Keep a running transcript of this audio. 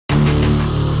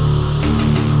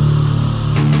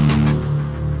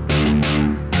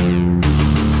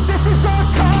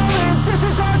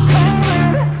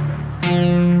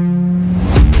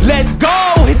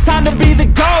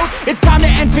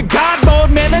into God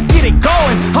mode, man, let's get it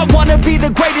going. I wanna be the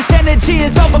greatest, energy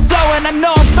is overflowing. I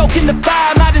know I'm stoking the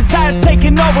fire, my desire's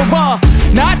taking over,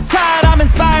 not tired, I'm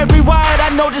inspired, rewired. I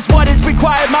know just what is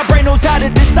required, my brain knows how to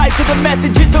decipher. The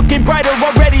message is looking brighter,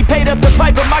 already paid up the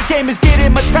piper. My game is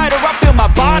getting much tighter, I feel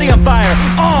my body on fire.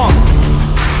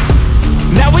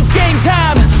 Now it's game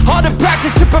time, all the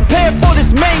practice to prepare for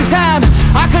this main time.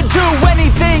 I could do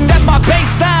anything, that's my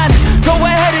baseline. Go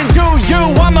ahead and do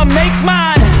you, I'ma make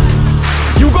mine.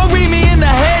 You gon' read me in the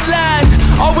headlines.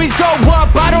 Always go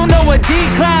up, I don't know a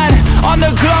decline. On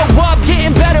the glow up,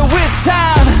 getting better with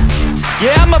time.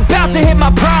 Yeah, I'm about to hit my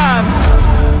prime.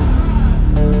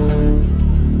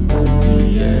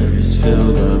 The air is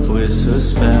filled up with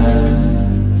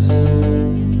suspense.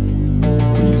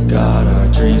 We've got our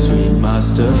dreams we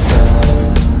must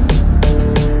defend,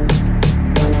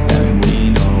 and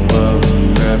we know what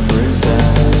we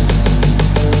represent.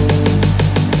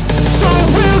 So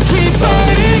we'll keep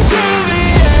fighting till the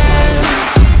end,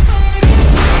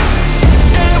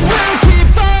 and we'll keep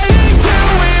fighting till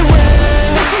we win.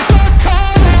 This is our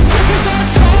calling, this is our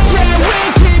calling. Yeah,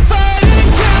 we'll keep fighting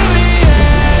till the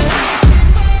end,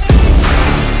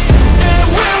 and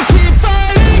we'll keep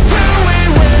fighting till we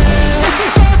win. This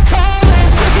is our calling,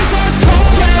 this is our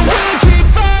calling. Yeah, we'll keep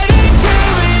fighting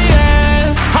till the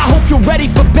end. I hope you're ready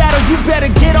for battle, you better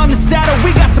get on the saddle.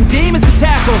 We got some demons to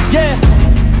tackle, yeah.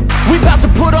 We bout to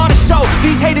put on a show,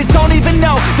 these haters don't even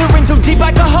know. They're in too deep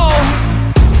like a hole,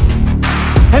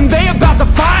 and they about to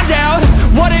find out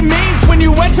what it means when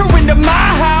you enter into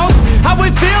my house. How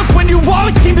it feels when you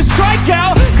always seem to strike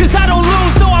out. Cause I don't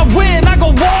lose, no I win, I go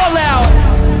all out.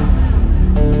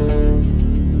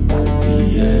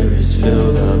 The air is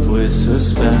filled up with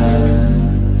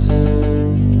suspense.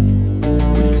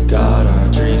 We've got our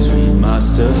dreams we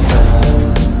must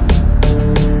defend,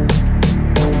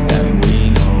 and we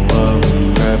know what we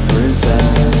represent.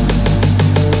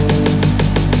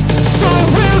 So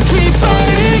we'll keep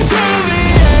fighting till the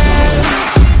end,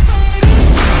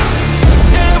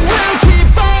 and we'll keep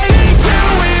fighting till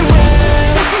we win.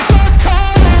 This is our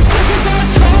calling, this is our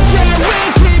calling. Yeah,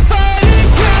 we'll keep fighting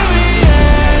till the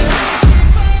end,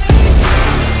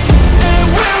 and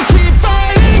we'll keep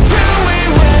fighting till we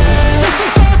win. This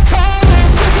is our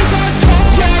calling, this is our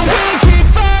calling. Yeah, we'll keep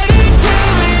fighting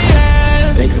till the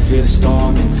end. They can feel the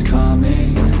storm, it's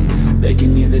coming. They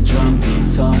can hear the drum beat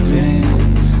thumping.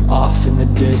 Off in the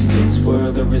distance,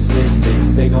 we're the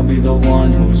resistance. They gon' be the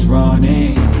one who's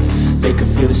running. They can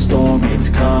feel the storm, it's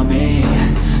coming.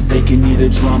 They can hear the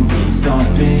drum beat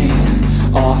thumping.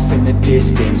 Off in the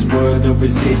distance, we're the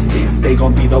resistance. They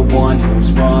gon' be the one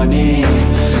who's running.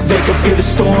 They can feel the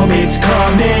storm, it's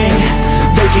coming.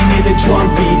 They can hear the drum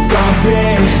beat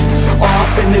thumping.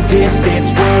 Off in the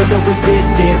distance, we're the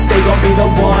resistance. They gon' be the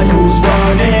one who's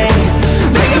running.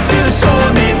 They can feel the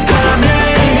storm, it's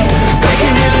coming. They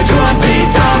can hear the drum beat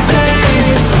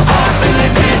thumping. Off in the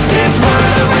distance,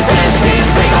 we're the resistance.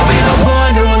 They gon' be the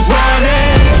one who's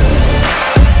running.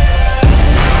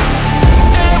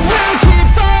 And we'll keep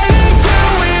fighting till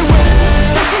we win.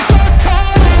 This is our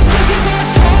calling, this is our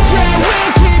calling. Yeah,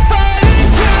 we'll keep fighting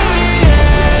till the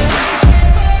end,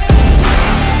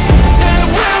 and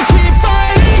we'll keep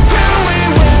fighting till we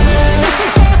win. This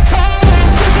is our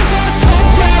calling, this is our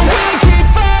calling. Yeah, we'll keep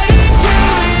fighting till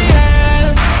the end.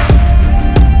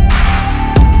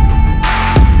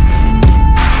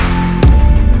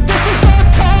 This is our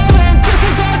calling, this is our calling. This is our calling, this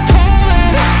is our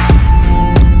calling.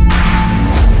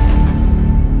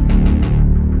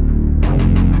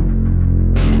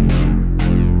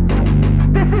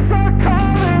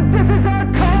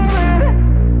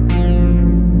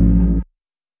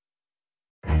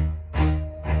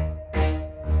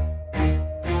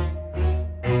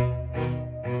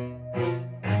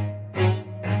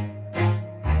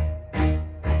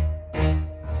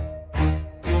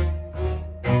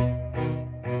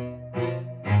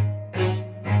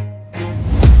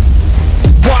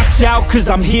 Watch out, cause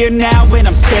I'm here now and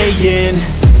I'm staying.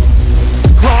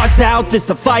 Claws out, this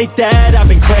the fight that I've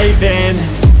been craving.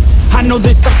 I know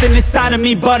there's something inside of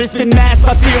me, but it's been masked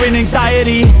by fear and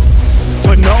anxiety.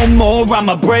 But no more,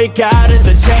 I'ma break out of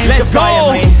the chains. Let's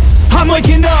defiantly. I'm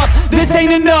waking up, this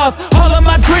ain't enough. All of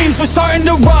my dreams were starting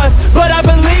to rust, but I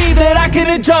believe that I can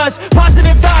adjust.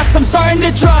 Positive thoughts, I'm starting to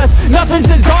trust. Nothing's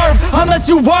deserved unless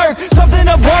you work. Something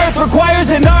of worth requires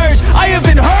an urge. I have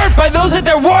been hurt by those at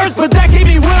their worst, but that gave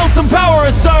me will, some power,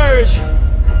 a surge.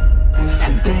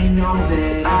 And they know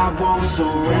that I won't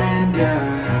surrender,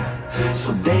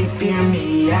 so they fear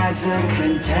me as a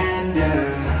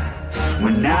contender.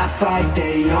 When I fight,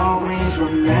 they always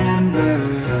remember,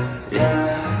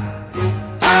 yeah.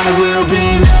 I will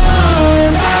be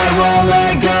known, I won't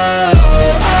let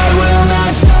go.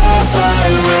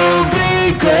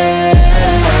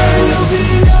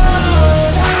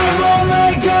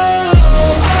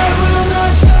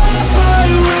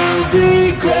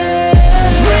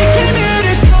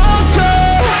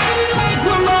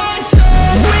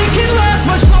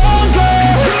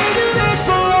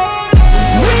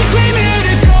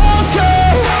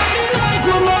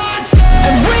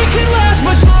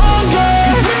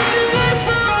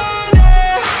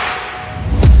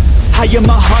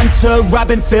 hunter, I've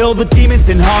been filled with demons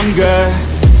and hunger.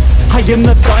 I am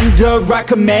the thunder, I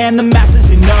command the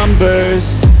masses in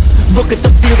numbers. Look at the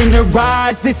fear in their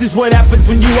eyes, this is what happens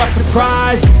when you are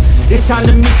surprised. It's time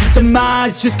to meet your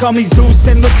demise, just call me Zeus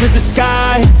and look to the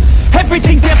sky.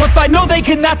 Everything's amplified, no they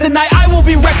cannot deny, I will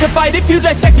be rectified. If you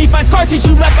dissect me, find scar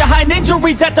tissue left behind,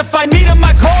 injuries that define me to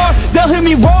my core. They'll hear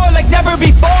me roar like never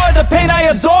before, the pain I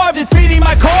absorbed, it's feeding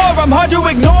my core. I'm hard to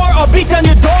ignore, I'll beat down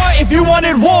your door. If you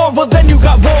wanted war, well then you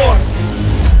got war.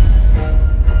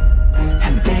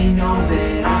 And they know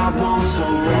that I won't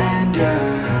surrender,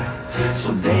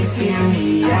 so they fear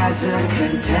me as a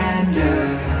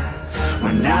contender.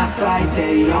 When I fight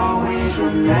they always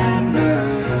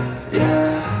remember,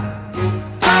 yeah.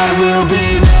 I will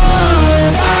be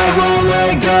known, I won't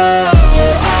let go,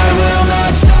 I will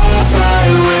not stop, I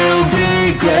will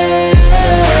be great.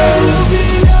 I will be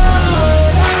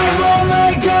known, I won't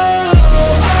let go,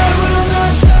 I will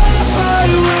not stop, I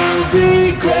will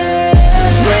be great.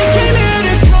 We came here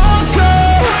to conquer,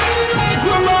 fight like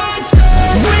we're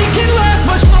monsters. We can last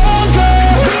much longer,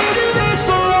 we do this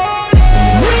for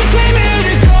honor. We came here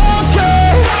to conquer,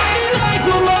 fight like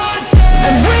we're monsters.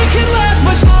 And we can last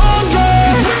much longer.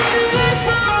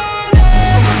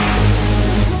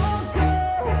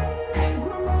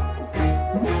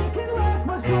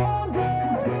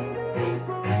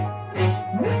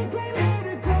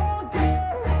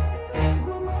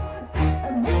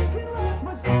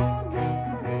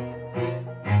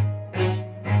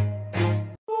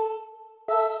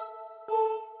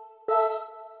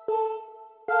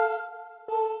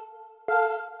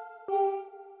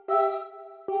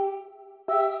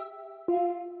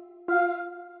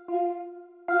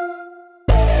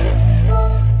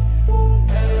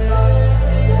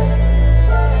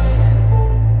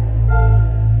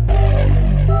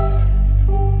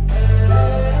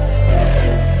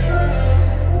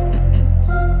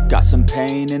 Some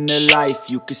pain in their life,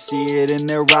 you can see it in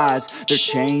their eyes. They're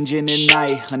changing at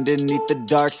night, underneath the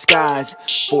dark skies.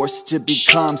 Forced to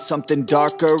become something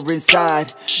darker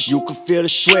inside. You can feel the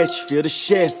switch, feel the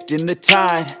shift in the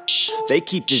tide. They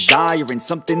keep desiring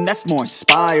something that's more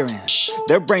inspiring.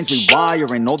 Their brains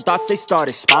rewiring, old thoughts they start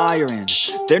expiring.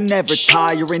 They're never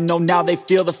tiring, no now they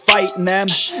feel the fight in them.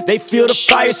 They feel the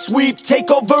fire sweep,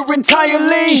 take over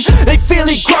entirely. They feel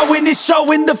it growing, it's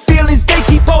showing the feelings. They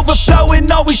keep overflowing,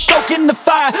 always stoking the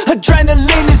fire.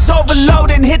 Adrenaline is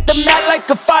overloading, hit the mat like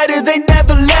a fighter. They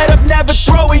never let up, never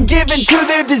throwing, giving to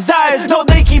their desires. No,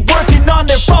 they keep working on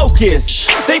their focus.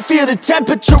 They feel the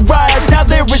temperature rise, now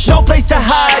there is no place to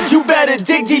hide. You better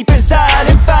dig deep inside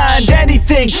and find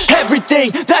anything,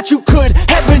 everything that you could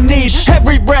ever need.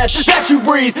 Every breath that you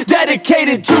breathe,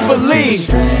 dedicated to believe.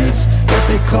 Streets that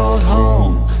they called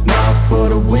home, not for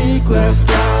the weak, left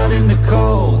out in the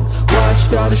cold.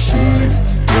 Watched all the sheep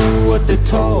do what they're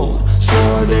told,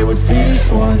 swore they would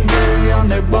feast one day on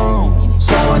their bones.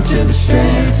 Going to the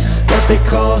streets that they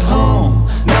called home,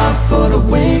 not for the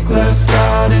weak, left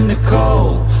out in the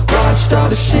cold. Watched all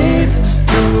the sheep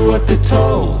do what they're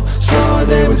told, swore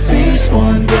they would feast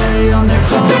one day on their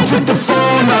bones. They took the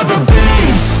form of a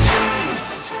beast.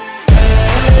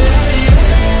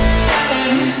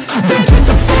 They took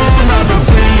the form of a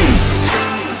beast.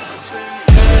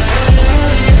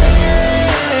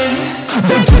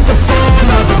 They took the form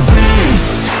of a beast.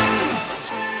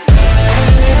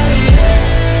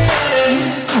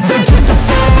 They took the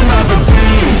form of a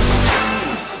beast.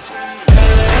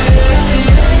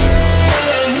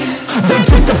 They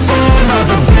took the form of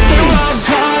a beast. They're all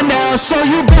gone now, so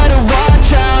you better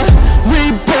watch out.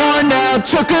 Reborn now,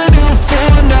 took a new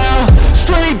form now.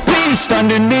 Straight beast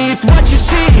underneath what you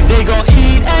see. They gon'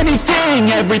 eat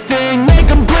anything, everything, make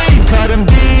them bleed, cut them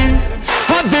deep.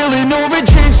 A villain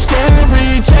origin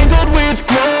story, tangled with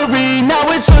glory, now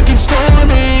it's looking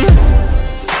stormy.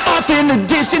 Off in the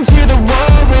distance, hear the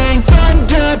roaring,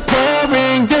 thunder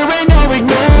pouring, there ain't no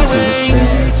ignoring.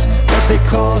 Streets that they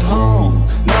called home,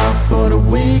 not for the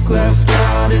weak, left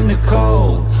out in the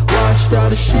cold. Watched all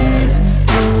the sheep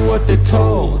do what they're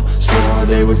told, swore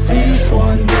they would feast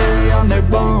one day on their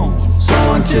bones.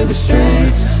 Going to the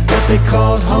streets that they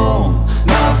called home,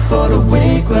 not for the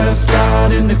weak, left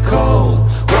out in the cold.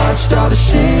 Watched all the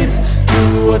sheep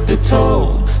do what they're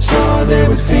told, swore they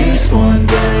would feast one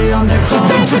day on their bones.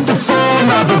 They took the form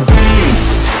of a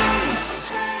beast.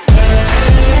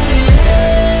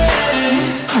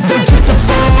 They took the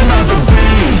form of a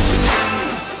beast.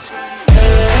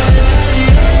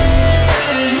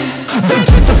 They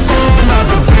took the form of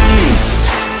a beast.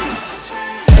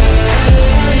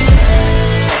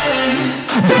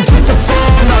 They took the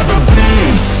form of a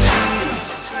beast.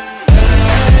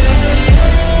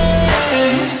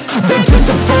 They took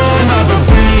the form of a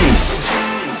beast.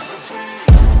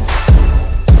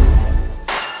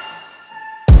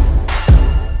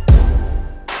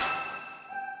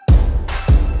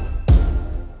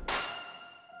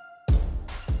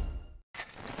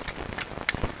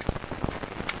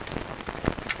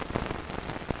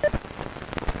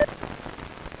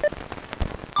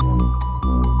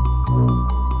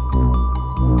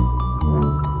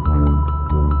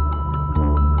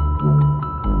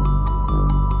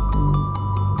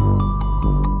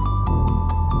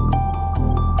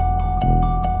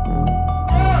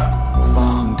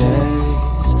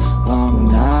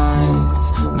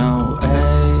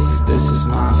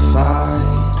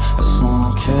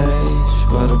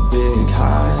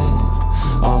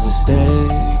 hype, all's at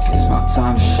stake, it's my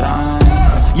time to shine.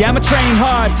 Yeah, I'ma train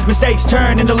hard, mistakes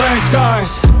turn into learned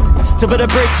scars. To build a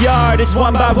brickyard, it's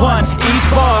one by one, each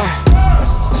bar.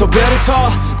 So build it tall,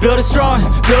 build it strong,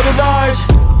 build it large,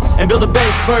 and build a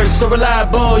base first, so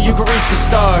reliable you can reach the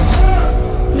stars.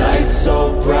 Lights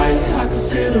so bright, I can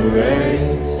feel the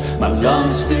rays. My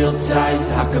lungs feel tight,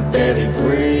 I could barely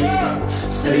breathe.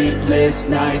 Sleepless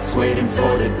nights waiting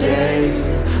for the day.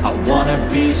 I wanna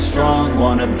be strong,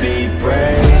 wanna be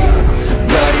brave.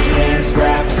 Bloody hands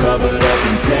wrapped, covered up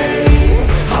in tape.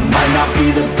 I might not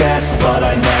be the best, but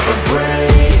I never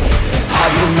break. I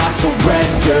will not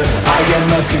surrender, I am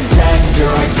a contender.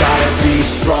 I gotta be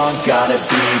strong, gotta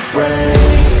be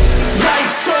brave.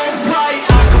 Lights so bright,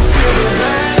 I can feel the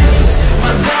rays.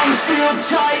 My lungs feel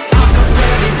tight, I can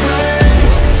barely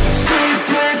breathe.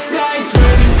 Sleepless nights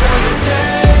waiting for the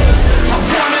day. I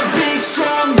wanna be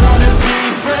strong, wanna be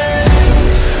brave.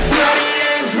 Bloody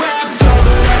hands wrapped,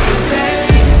 covered up in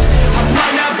tape. I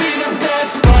might not be the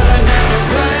best, but I never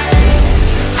break.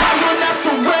 I will not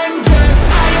surrender,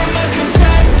 I am a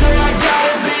contender. I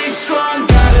gotta be strong,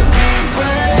 gotta be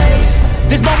brave.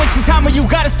 There's moments in time where you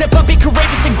gotta step up, be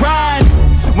courageous and grind.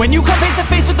 When you come face to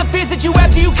face with the fears that you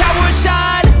have, do you cower or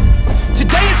shine?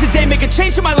 Today is the day, make a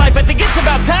change in my life, I think it's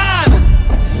about time.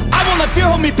 I won't let fear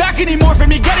hold me back anymore from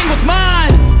me getting what's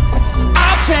mine.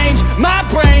 I'll change my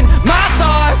brain, my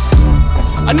thoughts.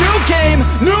 A new game,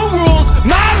 new rules,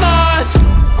 my laws.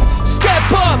 Step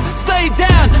up, slay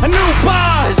down, a new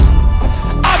boss.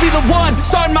 I'll be the one,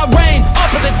 starting my reign,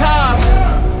 up at the top.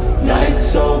 Lights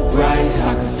so bright,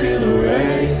 I can feel the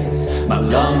rays. My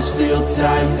lungs feel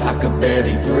tight, I could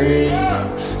barely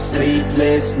breathe.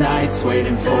 Sleepless nights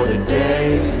waiting for the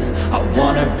day. I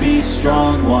wanna be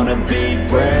strong, wanna be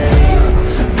brave.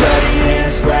 Bloody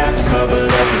hands wrapped, covered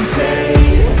up in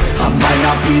tape. I might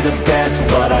not be the best,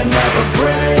 but I never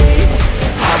break.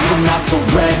 I will not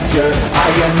surrender, I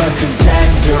am a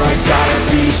contender. I gotta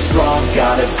be strong,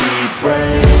 gotta be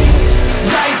brave.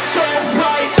 Lights so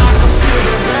bright, I can feel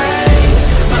the rays.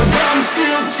 My lungs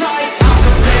feel tight, I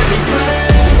can barely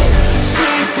breathe.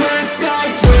 Sleepless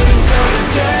nights waiting for the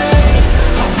day.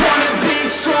 I wanna be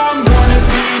strong, wanna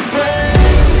be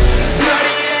brave.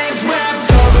 Bloody hands wrapped,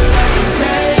 covered up in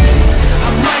tape. I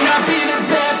might not be the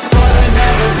best, but I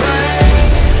never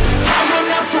break. I will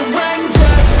not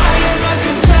surrender, I am a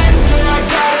contender. I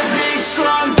gotta be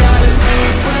strong, gotta be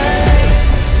brave.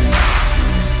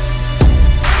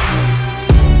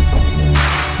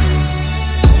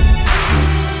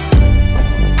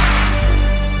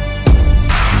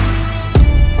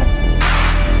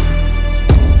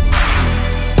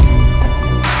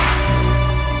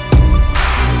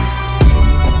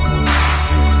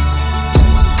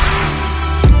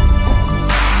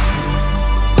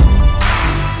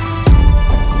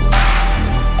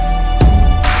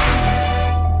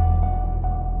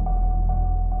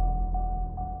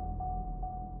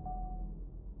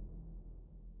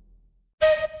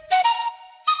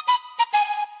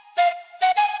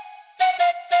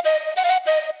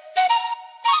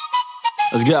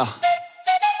 Let's go.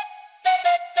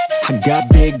 I got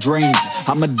big dreams,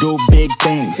 I'ma do big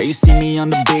things. Yeah, you see me on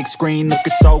the big screen,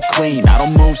 looking so clean. I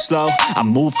don't move slow, I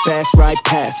move fast, right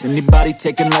past anybody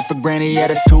taking life for granted, yeah,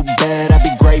 that's too bad. I'd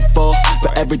be grateful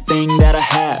for everything that I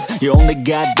have. You only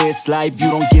got this life, you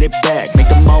don't get it back. Make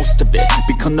the most of it,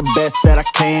 become the best that I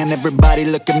can. Everybody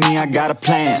look at me, I got a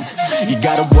plan. You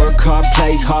gotta work hard,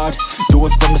 play hard, do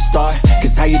it from the start.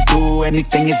 Cause how you do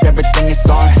anything is everything is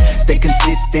art. Stay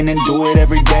consistent and do it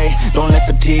every day. Don't let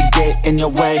fatigue get in your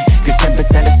way. Cause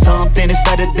 10% of something is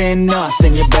better than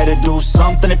nothing. You better do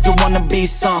something if you wanna be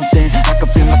something. I can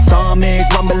feel my stomach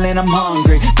rumbling, I'm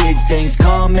hungry. Big things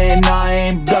coming, I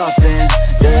ain't bluffing,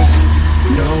 yeah.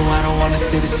 No, I don't wanna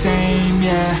stay the same,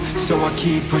 yeah. So I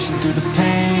keep pushing through the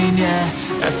pain, yeah.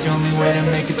 That's the only way to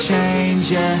make a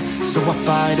change, yeah. So I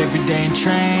fight every day and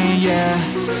train, yeah.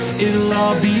 It'll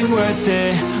all be worth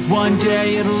it. One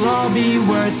day it'll all be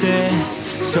worth it.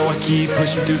 So I keep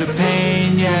pushing through the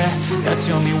pain, yeah. That's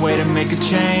the only way to make a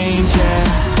change, yeah.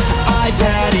 I've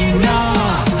had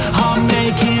enough, I'm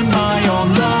making my own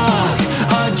luck.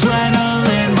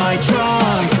 Adrenaline, my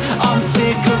drug, I'm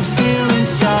sick of feeling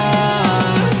stuck.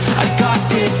 I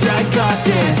got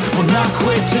this, will not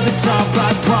quit to the top,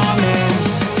 I promise.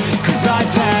 Cause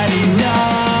I've had enough.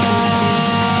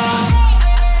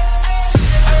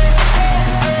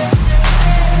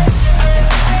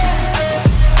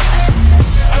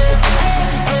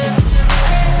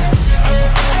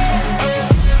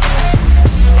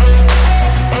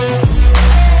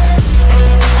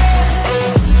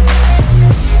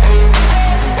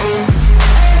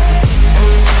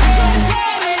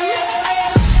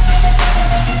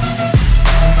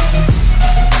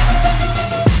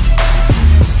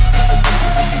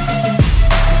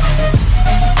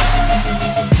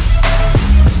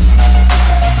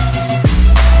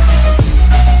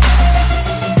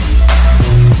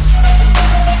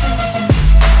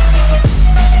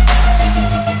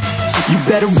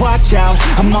 better watch out.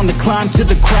 I'm on the climb to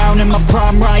the crown, in my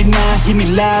prime right now. Hear me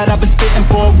loud, I've been spitting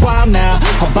for a while now.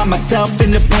 All by myself,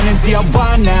 independent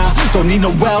DIY now. Don't need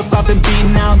no help, I've been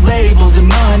beating out labels and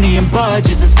money and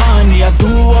budgets. It's funny, I do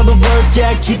all the work,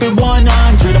 yeah, keep it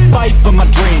 100. I fight for my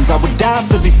dreams, I would die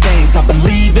for these things. I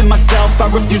believe in myself, I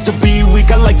refuse to be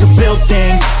weak. I like to build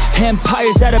things,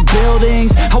 empires out of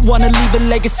buildings. I wanna leave a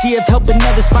legacy of helping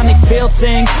others find they feel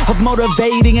things, of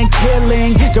motivating and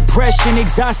killing depression,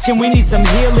 exhaustion, we need some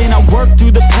healing. I work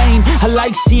through the pain, I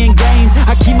like seeing gains.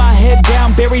 I keep my head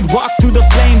down, buried, walk through the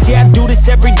flames. Yeah, I do this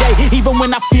every day, even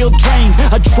when I feel drained.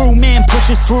 A true man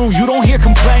pushes through, you don't hear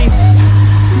complaints.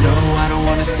 No, I don't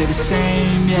wanna stay the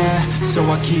same, yeah. So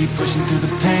I keep pushing through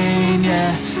the pain,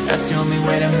 yeah. That's the only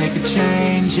way to make a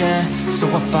change, yeah. So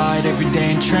I fight every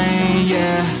day and train,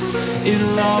 yeah.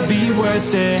 It'll all be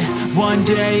worth it, one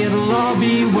day it'll all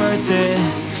be worth it.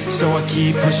 So I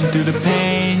keep pushing through the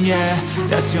pain, yeah.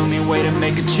 That's the only way to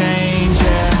make a change,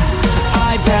 yeah.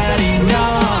 I've had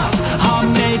enough,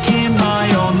 I'm making my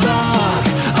own luck.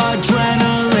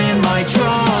 Adrenaline, my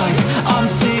drug, I'm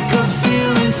sick of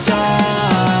feeling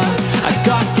stuck. I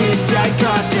got this, yeah, I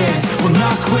got this. Will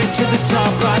not quit to the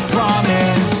top, I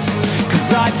promise.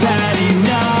 Cause I've had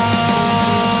enough.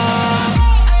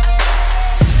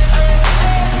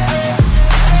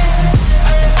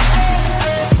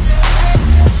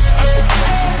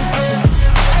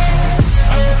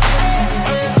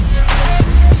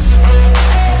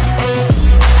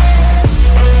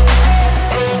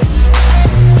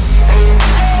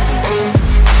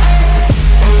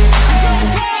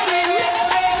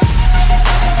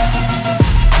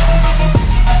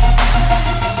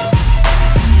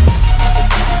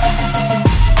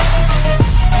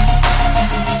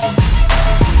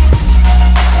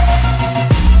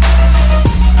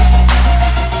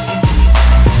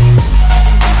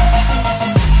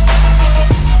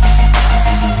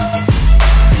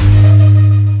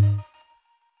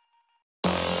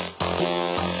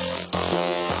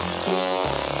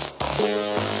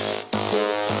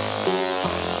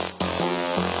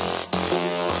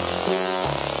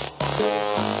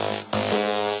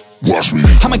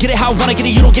 I'ma get it how I wanna get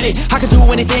it, you don't get it. I can do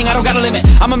anything, I don't got a limit.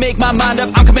 I'ma make my mind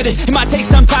up, I'm committed. It might take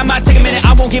some time, might take a minute.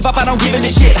 I won't give up, I don't give in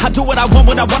a shit. I do what I want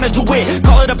when I wanna do it.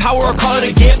 Call it a power or call it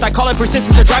a gift. I call it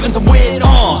persistence or driving some wit.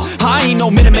 I ain't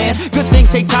no minute man. Good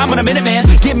things take time when I'm in it, man.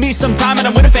 Give me some time and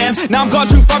I'm with a fam. Now I'm gone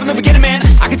too far from the beginning, man.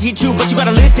 I can teach you, but you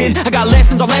gotta listen. I got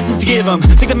lessons on lessons to give them.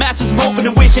 Think the masters from hoping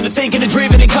and wishing and thinking and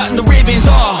driven and cutting the ribbons.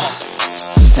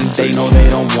 And they know they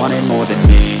don't want it more than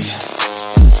me.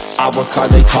 I work hard,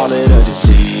 they call it a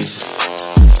disease.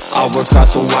 I work hard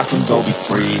so I can go be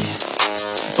free.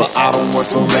 But I don't work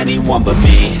for anyone but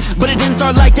me. But it didn't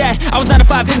start like that. I was 9 to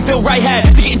 5, didn't feel right. Had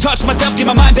to get in touch with myself, get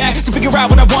my mind back, to figure out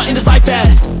what I want in this life bad.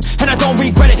 And I don't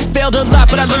regret it, failed a lot,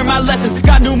 but I learned my lessons.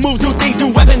 Got new moves, new things,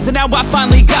 new weapons, and now I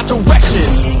finally got direction.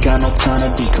 We ain't got no time to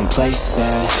be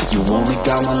complacent. You only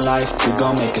got one life to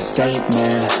go make a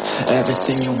statement.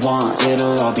 Everything you want,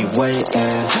 it'll all be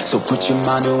waiting. So put your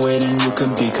mind to it and you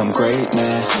can become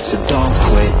greatness. So don't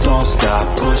quit, don't stop,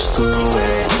 push through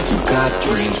it. You got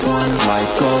dreams, one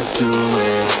life, go do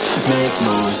it. Make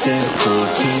moves, improve,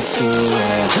 keep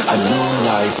doing. A new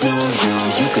life, new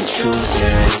you can choose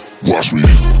it. Watch me.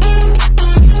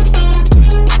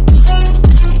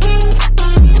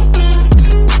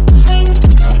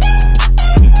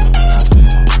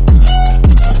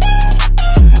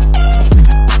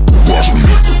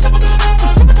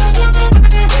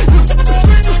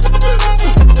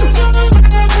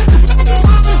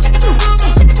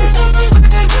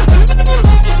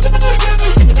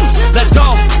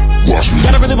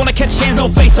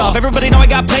 Everybody know I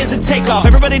got plans to take off.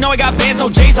 Everybody know I got bands, no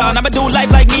J's on. I'ma do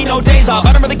life like me, no days off.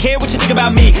 I don't really care what you think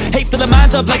about me. Hate filling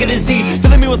minds up like a disease,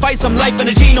 filling me with fight, some life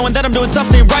energy, knowing that I'm doing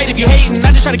something right. If you hating,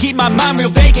 I just try to keep my mind real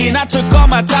vacant. I took all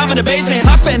my time in the basement.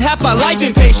 I spent half my life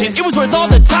impatient. It was worth all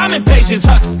the time and patience.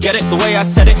 Get it? The way I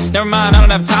said it. Never mind, I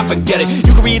don't have time, forget it.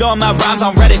 You can read all my rhymes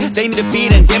on Reddit. They need a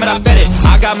beat and damn it, I fed it.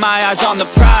 I got my eyes on the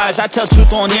prize. I tell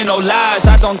truth, won't hear no lies.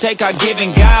 I don't take, I give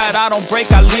and guide. I don't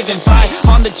break, I live and fight.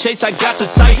 On the chase, I got the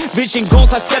sight. Vision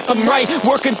goals, I set them right.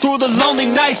 Working through the lonely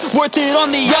nights, worth it on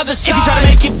the other side. If you try to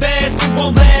make it fast, it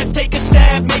won't last. Take a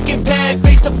stab, make it bad.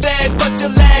 Face the facts, but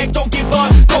still lag. Don't give up,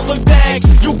 don't look back.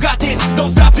 You got this, no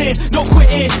stopping, no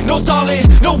quitting, no stalling,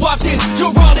 no options.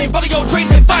 You're running, follow your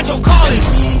dreams and find your calling.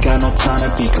 We ain't got no time to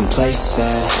be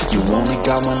complacent. You only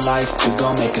got one life to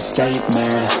go make a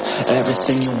statement.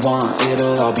 Everything you want,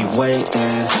 it'll all be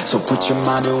waiting. So put your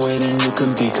mind to it and you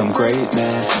can become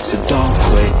greatness. So don't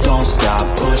quit, don't stop,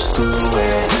 push through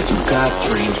it. You got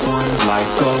dreams, one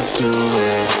life, go do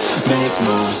it. Make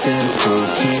moves, improve,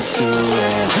 keep doing.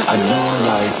 A new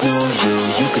life, new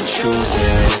you can choose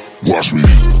it. Watch me.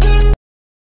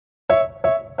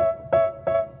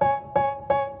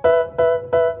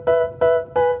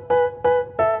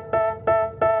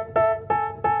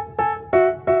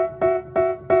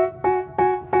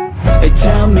 They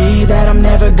tell me that I'm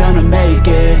never gonna make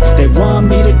it. They want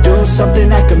me to do something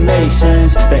that could make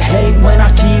sense. They hate when I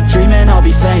keep dreaming I'll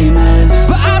be famous,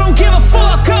 but I don't give a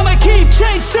fuck, I'ma keep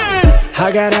chasing.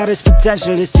 I got all this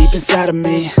potential that's deep inside of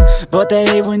me, but they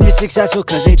hate when you're successful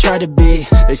cause they try to be.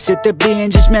 They sit there being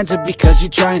judgmental because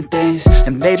you're trying things,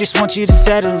 and they just want you to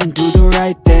settle and do the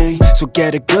right thing. So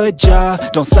get a good job,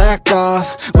 don't slack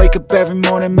off. Wake up every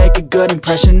morning, make a good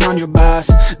impression on your boss.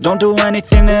 Don't do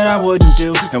anything that I wouldn't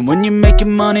do, and when you're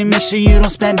making money, make sure you don't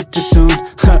spend it too soon.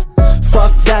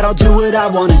 Fuck that, I'll do what I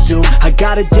wanna do. I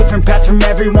got a different path from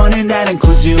everyone, and that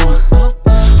includes you.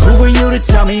 Who are you to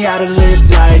tell me how to live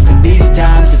life? In these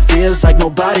times it feels like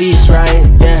nobody is right,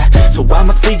 yeah. So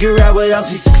I'ma figure out what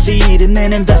else we succeed, and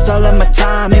then invest all of my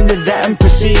time into that and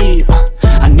proceed.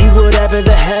 I need whatever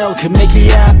the hell could make me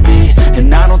happy,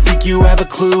 and I don't think you have a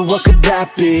clue what could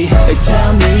that be. They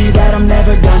tell me that I'm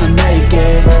never gonna make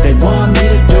it. They want me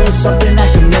to do something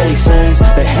that could make sense.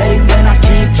 They hate when I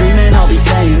keep dreaming I'll be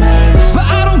famous, but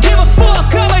I don't give a fuck,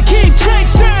 I'ma keep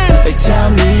chasing. They tell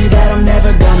me that I'm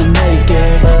never gonna make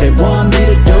it. They want me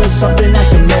to do something that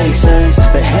can make sense.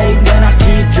 They hate when I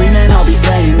keep dreaming I'll be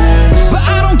famous, but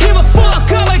I don't give a fuck,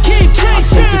 I'ma keep chasing. I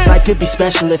think this life could be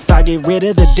special if I get rid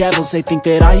of the devils. They think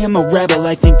that I am a rebel,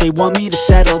 I think they want me to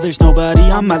settle. There's nobody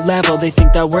on my level. They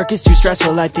think that work is too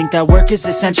stressful, I think that work is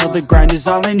essential. The grind is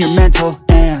all in your mental,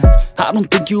 and I don't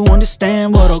think you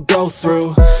understand what I'll go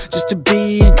through just to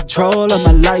be in control of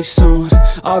my life soon.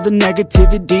 All the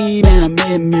negativity, man, I'm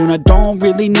immune. I don't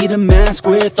really need a mask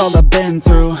with all I've been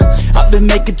through. I've been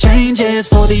making changes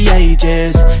for the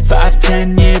ages.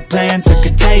 5-10 year plans are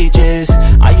contagious.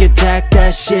 I attack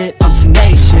that shit, I'm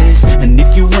tenacious. And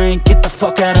if you ain't, get the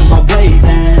fuck out of my way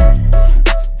then.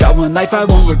 Got one life, I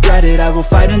won't regret it. I will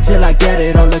fight until I get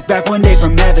it. I'll look back one day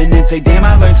from heaven and say, damn,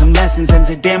 I learned some lessons. And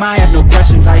say, damn, I had no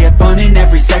questions. I had fun in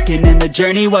every second, and the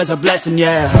journey was a blessing,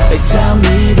 yeah. They tell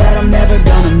me that I'm never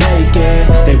gonna make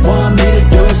it. They want me to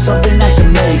do something that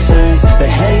can make sense. They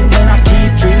hate when I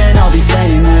keep dreaming I'll be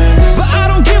famous, but I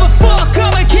don't give a fuck,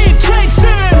 I'ma keep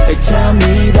chasing. They tell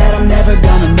me that I'm never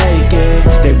gonna make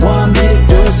it. They want me to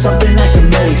do something that can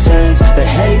make sense. They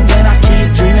hate when I keep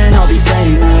dreaming I'll be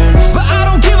famous, but I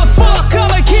don't give a fuck,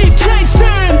 I'ma keep chasing.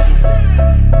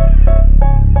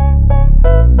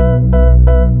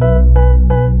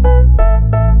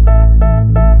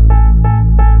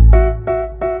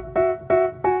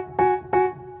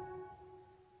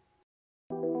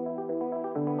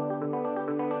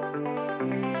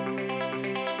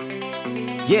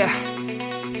 Yeah,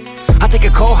 I take a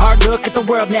cold hard look at the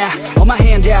world now. Hold my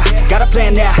hand out, got a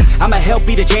plan now. I'ma help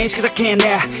be the change cause I can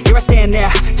now. Here I stand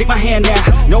now, take my hand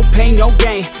now. No pain, no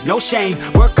gain, no shame.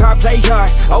 Work hard, play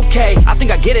hard, okay. I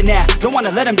think I get it now, don't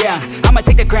wanna let them down. I'ma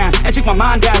take the ground and speak my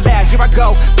mind out loud. Here I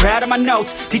go, proud of my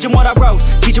notes. Teach them what I wrote,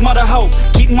 teach them all the hope.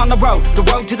 Keep them on the road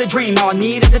to the dream. All I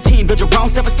need is a team, build your own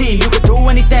self-esteem. You can do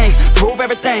anything, prove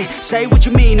everything. Say what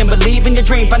you mean and believe in your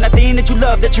dream. Find that thing that you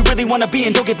love, that you really wanna be.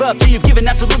 And don't give up till you've given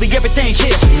absolutely everything.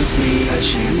 Yeah. Give me a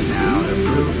chance now to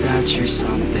prove that you're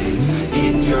something.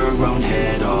 In your own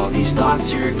head, all these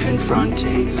thoughts you're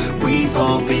confronting. We've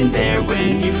all been there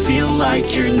when you feel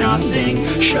like you're nothing.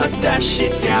 Shut that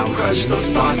shit down, crush those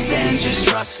thoughts and just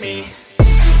trust me.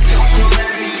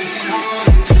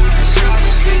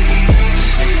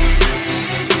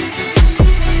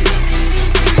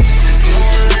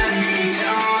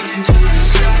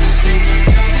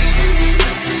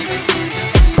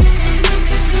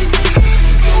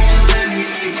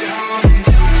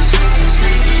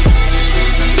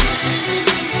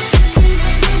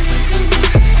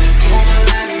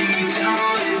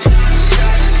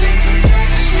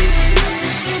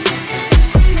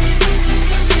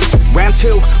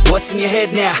 What's in your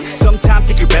head now? Sometimes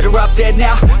think you're better off dead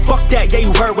now. Fuck that, yeah,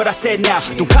 you heard what I said now.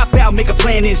 Don't cop out, make a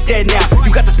plan instead now.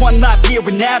 You got this one life here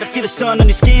and now to feel the sun on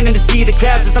your skin and to see the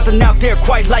clouds. There's nothing out there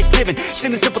quite like living. Just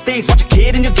in the simple things, watch a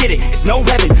kid and you'll get it. It's no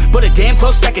heaven, but a damn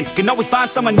close second. Can always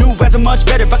find someone new who has a much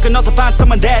better, but can also find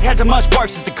someone that has a much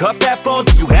worse. Is the cup that full?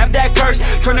 Do you have that curse?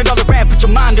 Turn it all around, put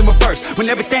your mind in reverse. When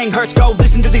everything hurts, go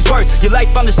listen to these words. Your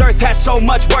life on this earth has so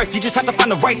much worth. You just have to find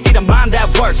the right state of mind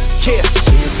that works. Yeah.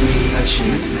 Give me a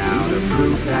chance now to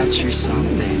prove that you're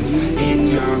something. In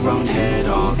your own head,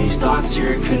 all these thoughts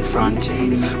you're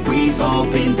confronting. We've all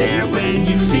been there when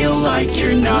you feel like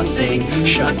you're nothing.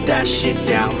 Shut that shit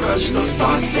down, crush those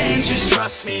thoughts and just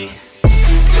trust me.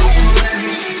 Don't let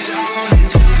me down,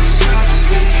 just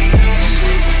trust me.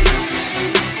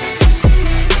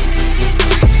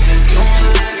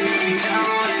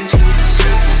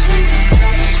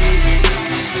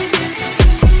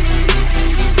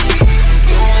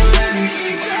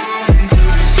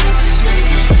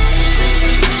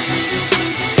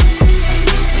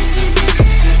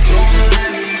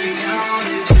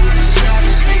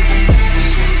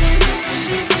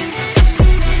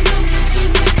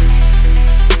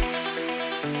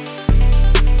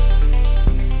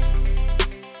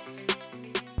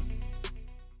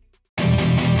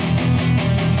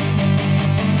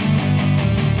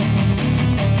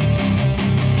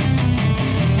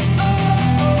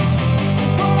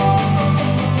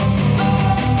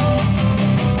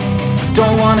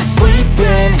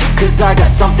 been, cause I got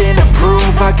something to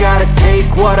prove. I gotta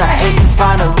take what I hate and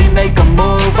finally make a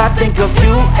move. I think of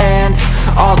you and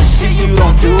all the shit you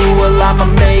don't do. Well, I'ma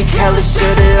make hella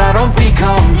sure that I don't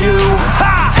become you.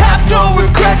 I have no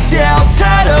regrets, yeah, I'll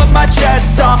tie up my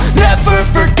chest. I'll never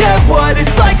forget what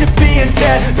it's like to be in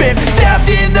debt. Been stabbed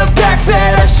in the back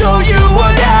bed, I'll show you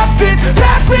what happens.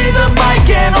 Pass me the mic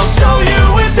and I'll show you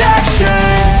with action.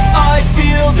 I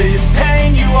feel this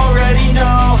pain, you already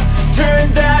know.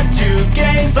 Turn that to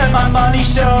gains, let my money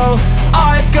show.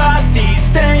 I've got these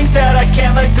things that I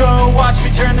can't let go. Watch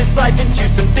me turn this life into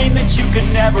something that you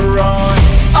could never own.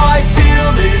 I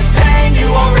feel this pain, you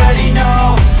already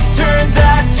know. Turn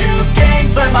that to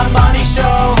gains, let my money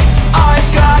show. I've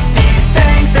got these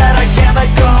things that I can't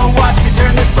let go. Watch me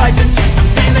turn this life into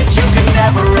something that you could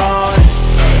never own.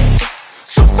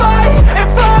 So fight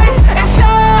and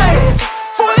die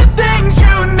for the things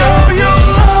you know you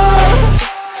love.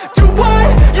 Do what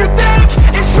you think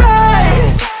is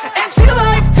right and see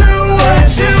life do what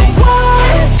you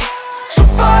want. So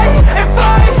fight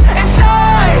and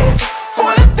die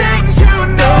for the things you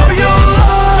know you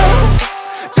love.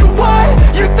 Do what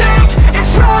you think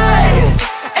is right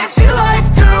and see life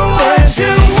do what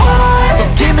you want. So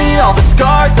give me all the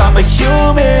scars, I'm a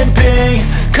human being.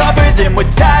 Cover them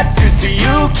with tattoos so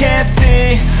you can't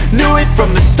see. Knew it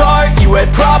from the start, you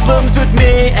had problems with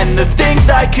me and the things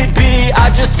I could be, I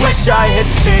just wish I had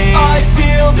seen. I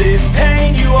feel this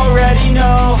pain, you already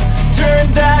know.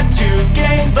 Turn that to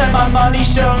gains, let my money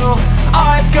show.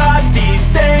 I've got these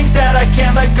things that I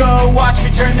can't let go. Watch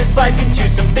me turn this life into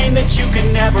something that you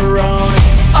could never own.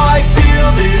 I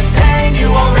feel this pain, you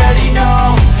already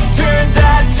know. Turn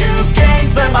that to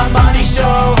gains, let my money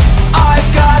show. I've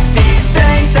got these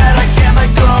things that I can't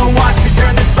let go. Watch me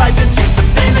turn this life into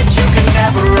something that you can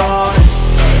never own.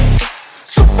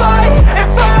 So fight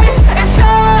and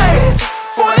die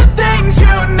for the things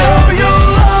you know you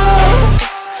love.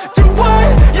 Do what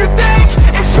you think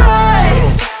is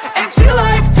right and see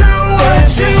life do what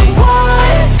you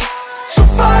want. So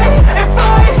fight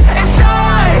and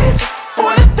die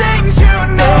for the things you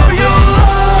know you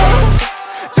love.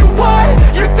 Do what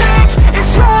you think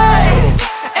is right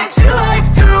and see life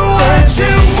do what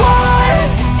you want.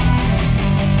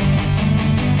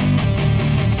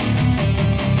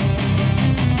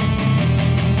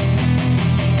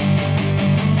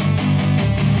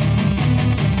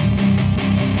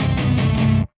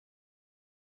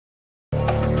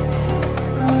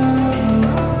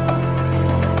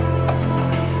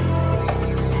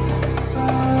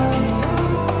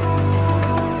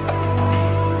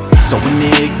 So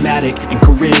enigmatic and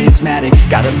charismatic,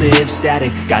 gotta live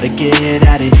static, gotta get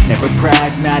at it, never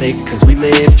pragmatic, cause we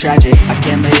live tragic. I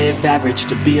can't live average,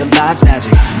 to be alive's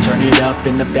magic. Turn it up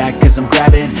in the back cause I'm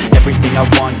grabbing everything I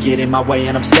want, get in my way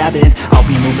and I'm stabbing. I'll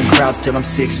be moving crowds till I'm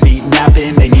 6 feet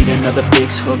napping. They need another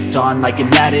fix, hooked on like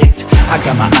an addict. I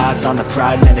got my eyes on the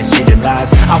prize and it's changing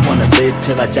lives. I wanna live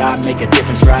till I die, make a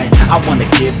difference right. I wanna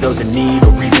give those in need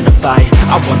a reason to fight.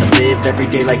 I wanna live every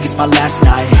day like it's my last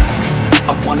night.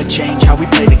 I wanna change how we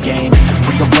play the game,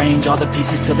 rearrange all the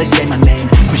pieces till they say my name,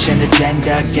 push an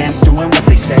agenda against doing what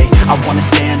they say. I wanna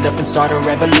stand up and start a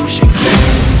revolution.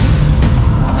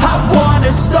 I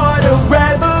wanna start a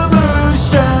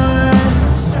revolution.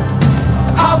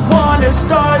 I wanna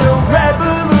start a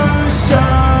revolution.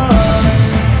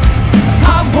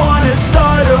 I wanna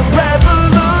start a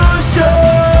revolution.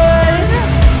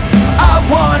 I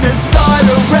wanna start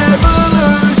a revolution.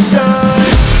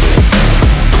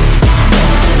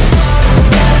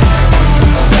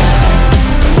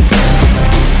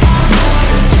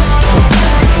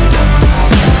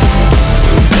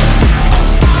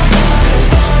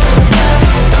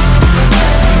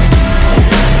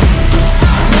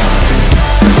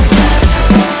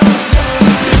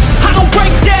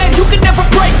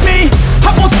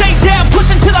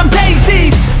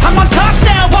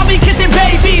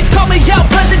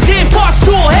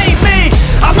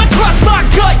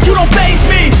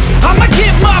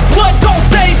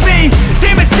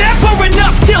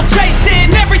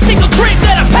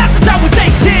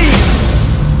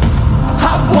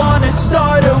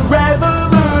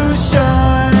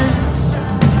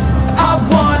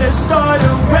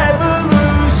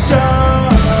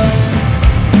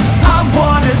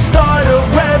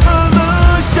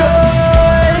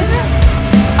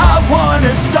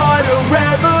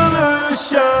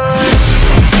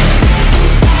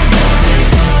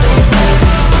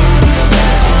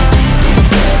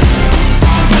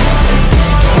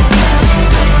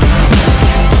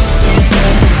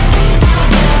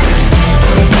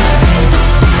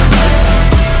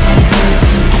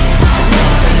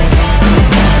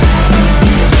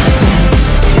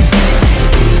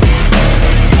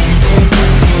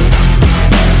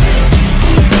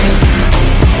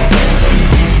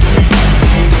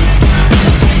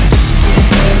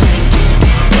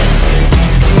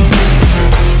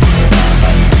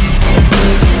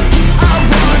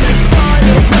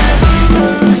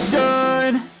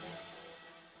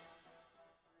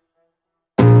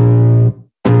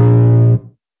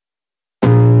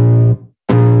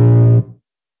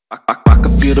 I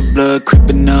can feel the blood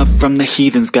creeping up from the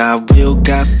heathens. Got will,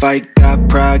 got fight, got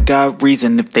pride, got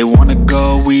reason. If they wanna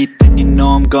go eat, then you know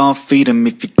I'm gon' feed them.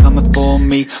 If you're coming for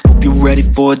me, hope you're ready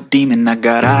for a demon. I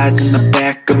got eyes in the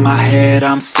back of my head,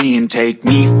 I'm seeing. Take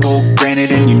me for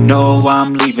granted and you know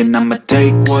I'm leaving. I'ma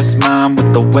take what's mine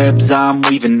with the webs I'm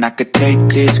weaving. I could take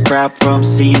this crowd from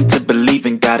seeing to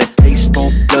believing. Got a taste for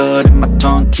blood and my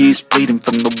tongue keeps bleeding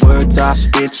from the words I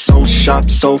spit. So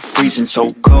sharp, so freezing, so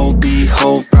cold.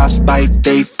 Behold, frostbite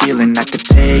they feeling. I could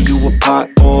tear you apart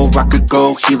or I could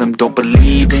go heal them. Don't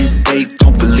believe in fate,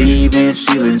 don't believe in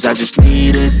ceilings. I just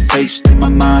need a taste and my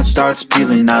mind starts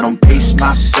peeling. I don't pace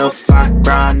myself, I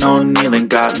grind on kneeling.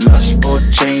 Got lust for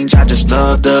change, I just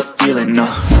love the feeling.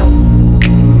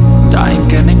 I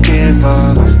ain't gonna give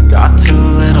up. Got too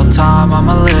little time,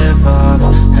 I'ma live up.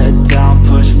 Head down,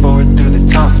 push forward through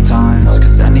the tough times.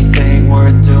 Cause anything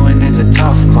worth doing is a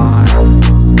tough climb.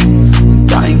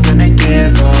 And I ain't gonna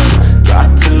give up.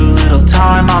 Got too little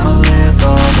time, I'ma live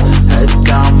up. Head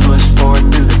down, push forward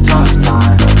through the tough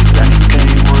times. Cause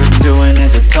anything worth doing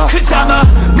is a tough climb. Cause I'ma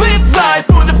live life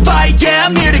for the fight, yeah,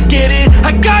 I'm here to get it.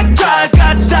 I got drive,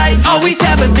 got sight, always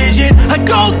have a vision. I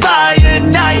go by at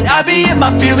night, I be in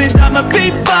my feelings. I'ma be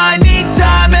fine, need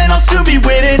time and I'll soon be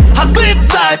winning. I live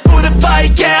life for the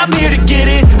fight, yeah, I'm here to get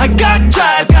it. I got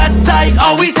drive, got sight,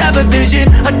 always have a vision.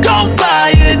 I go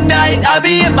by at night, I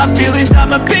be in my feelings.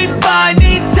 I'ma be fine,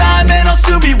 need time and I'll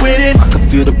soon be winning. I can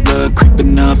feel the blood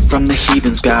creeping up from the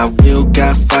heathens. Got will,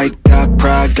 got fight, got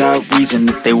pride, got reason.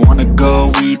 If they wanna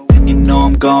go eat, then you know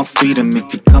I'm gon' feed them.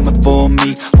 If you're coming for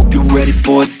me, hope you're ready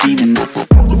for a demon. I can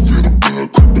feel the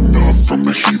blood creeping up from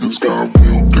the heathens. Got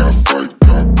will, got fight,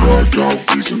 got pride,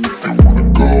 got reason. If they wanna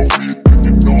go eat, then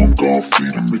you know I'm gon'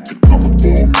 feed them. If you're coming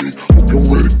for me, hope you're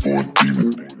ready for a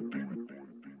demon.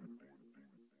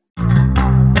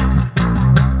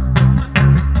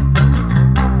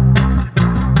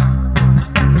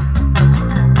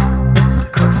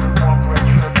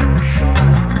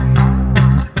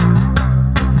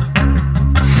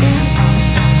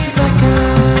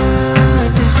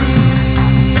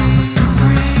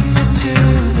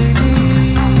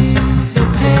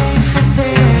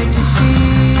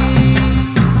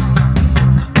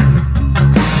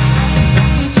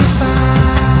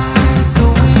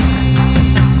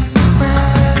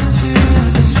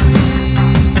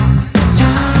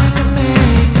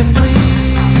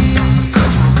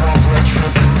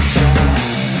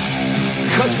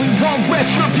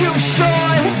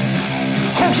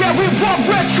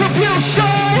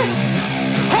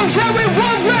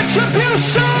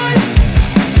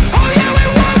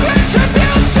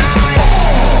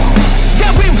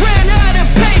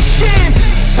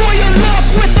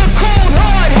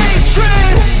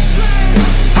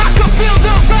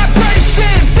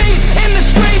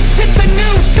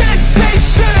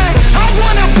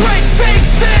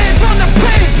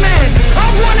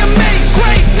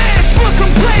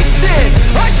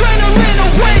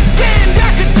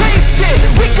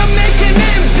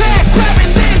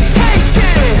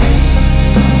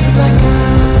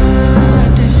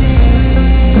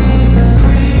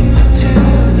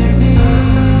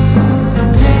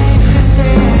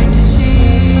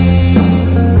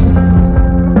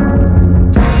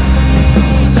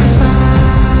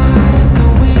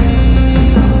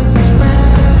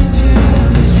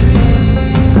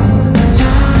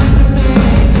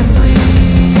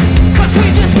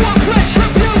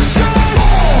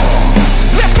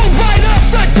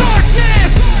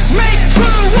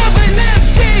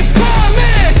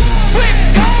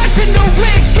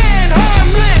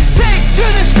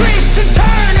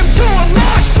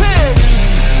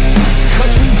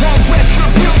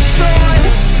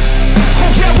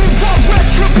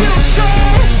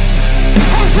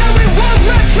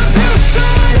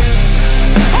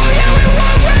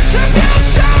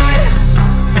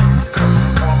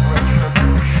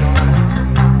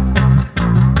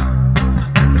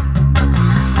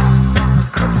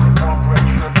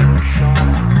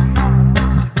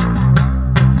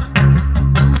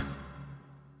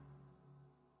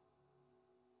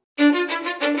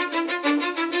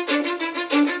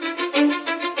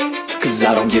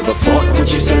 I don't give a fuck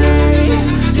what you say.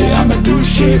 Yeah, I'ma do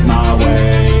shit my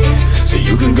way. So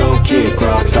you can go kick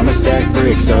rocks, I'ma stack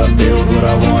bricks up, build what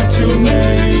I want to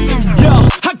make. Yo,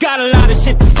 I got a lot of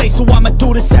shit to say, so I'ma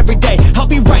do this every day. I'll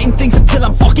be writing things until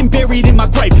I'm fucking buried in my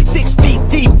grave. 6 feet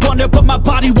deep under, but my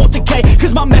body won't decay.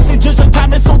 Cause my messages are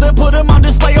timeless, so they'll put them on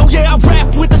display. Oh yeah, I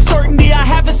rap with a certainty, I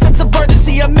have a sense of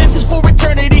urgency. A message for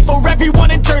eternity, for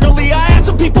everyone internally. I had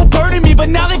some people burning me, but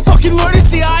now they fucking learn to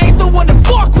see I ain't the one to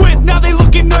fuck with, now they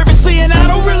looking nervously. And I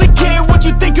don't really care what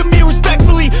you think of me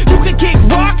respectfully. You can kick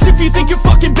rocks if you think you're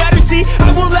fucking better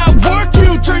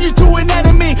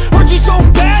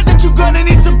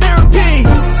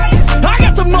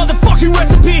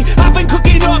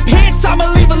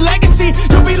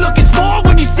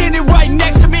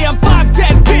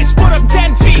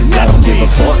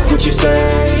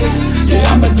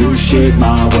shit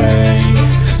my way,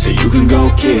 so you can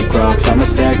go kick rocks. I'ma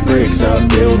stack bricks up,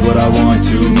 build what I want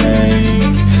to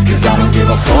make. Cause I don't give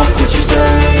a fuck what you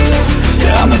say.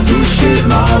 Yeah, I'ma do shit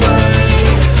my way,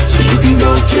 so you can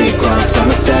go kick rocks.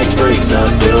 I'ma stack bricks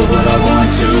up, build what I want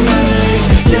to make.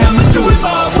 Yeah, I'ma do it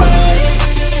my way.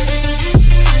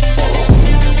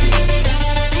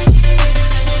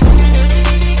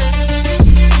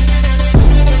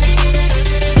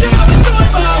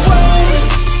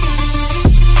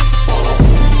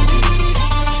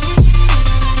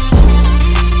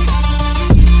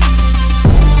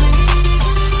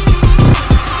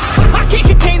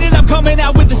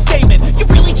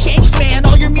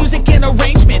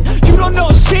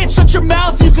 Shut your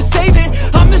mouth, you can save it.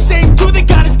 I'm the same dude that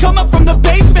got his come up from the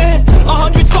basement.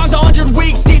 100 songs, 100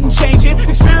 weeks, didn't change it.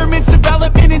 Experiments,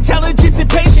 development, intelligence, and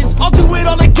patience. I'll do it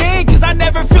all again, cause I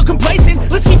never feel complacent.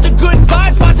 Let's keep the good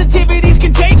vibes, positivity's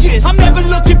contagious. I'm never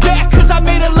looking back, cause I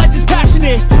made a life that's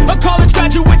passionate. A college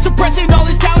graduate suppressing all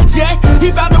his talents, yeah.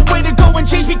 He found a way to go and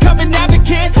change, become an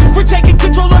advocate. For taking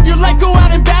control of your life, go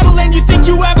out and battle. And you think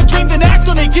you have a dream, then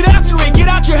act on it. Get after it, get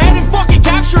out your head and fucking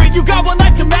capture it. You got one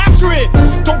life to master it.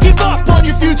 Don't give up on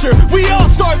your future, we all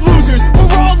start losers.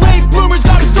 We're all late bloomers,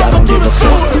 gotta struggle through the sewer.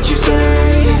 I don't give a fuck what you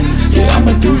say. Yeah,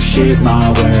 I'ma do shit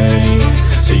my way,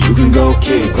 so you can go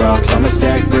kick rocks. I'ma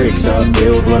stack bricks up,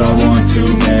 build what I want to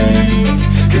make.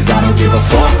 Cause I don't give a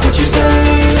fuck what you say.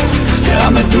 Yeah,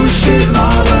 I'ma do shit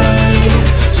my way,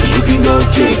 so you can go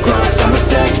kick rocks. I'ma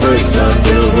stack bricks up,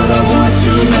 build what I want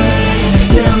to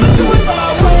make. Yeah, I'ma do it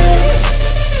my way.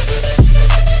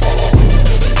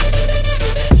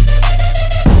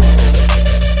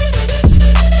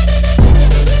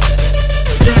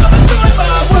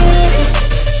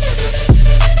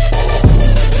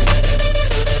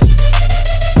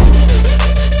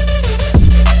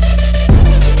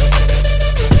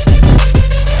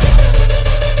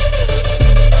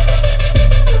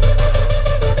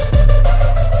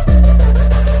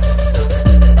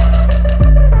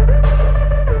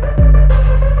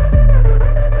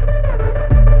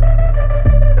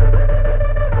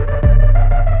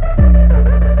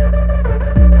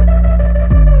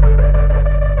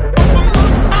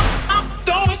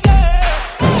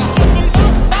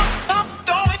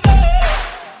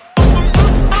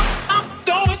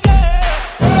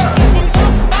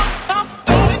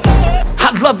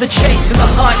 Love the chase and the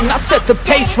hunt, and I set the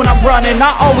pace when I'm running. I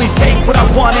always take what I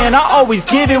want and I always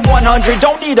give it 100.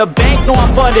 Don't need a bank, no I'm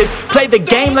funded. Play the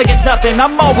game like it's nothing.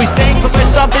 I'm always thankful for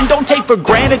something. Don't take for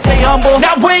granted, stay humble.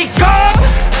 Now wake up!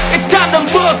 It's time to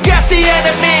look at the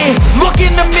enemy. Look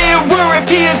in the mirror if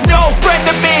he is no friend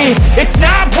to me. It's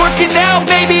not working out,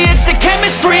 maybe it's the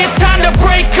chemistry. It's time to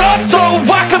break up so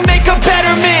I can make a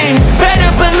better me.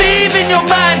 Better believe in your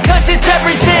mind, cause it's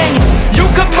everything. You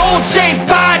can mold, shape,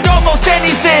 find almost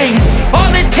anything.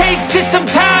 All it takes is some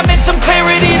time and some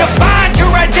clarity to find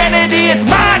your identity. It's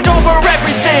mind over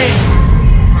everything.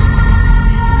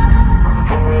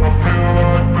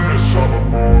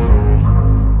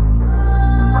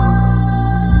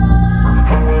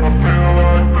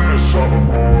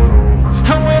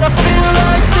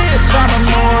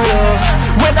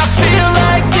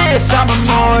 I'm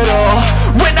immortal.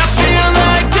 When I feel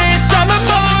like this, I'm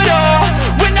immortal.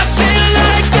 When I feel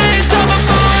like this, I'm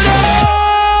immortal.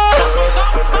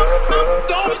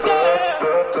 Don't be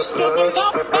scared. Step up,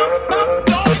 don't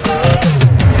be scared.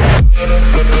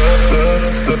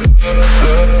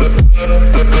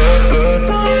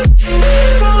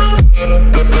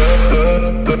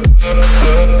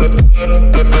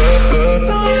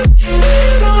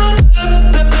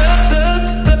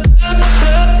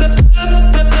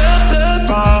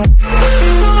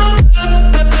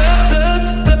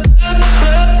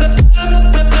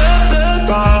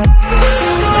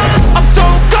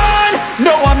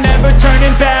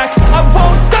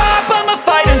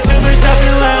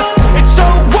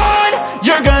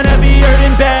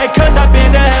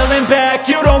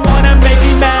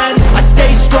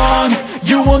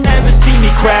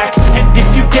 Crack. And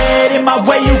if you get in my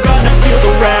way, you gonna feel the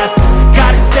wrath.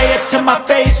 Gotta say it to my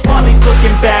face while he's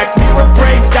looking back. Mirror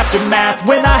breaks after math.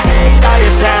 When I hate, I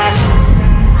attack.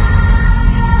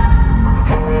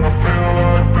 When I feel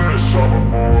like this, I'm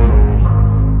immortal.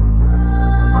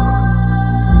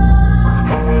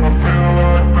 When I feel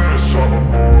like this, I'm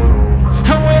immortal. When I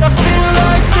feel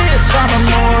like this, I'm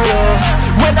immortal.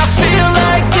 When I feel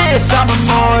like this, I'm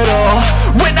immortal.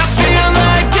 When I feel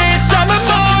like this, I'm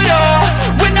immortal.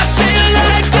 When I feel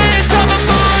like this, I'm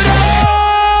immortal.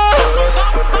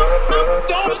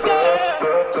 Don't be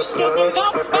scared. Step up,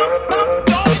 don't be scared.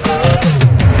 Don't be scared.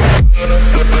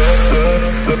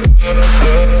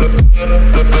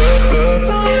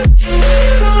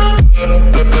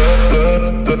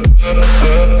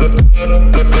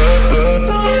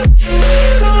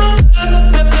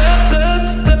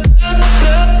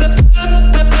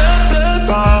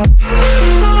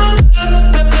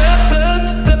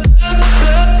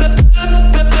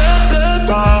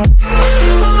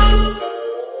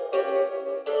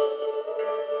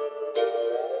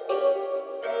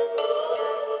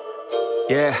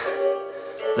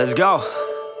 Let's go.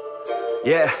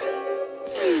 Yeah.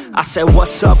 I said,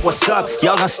 what's up,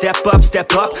 y'all gonna step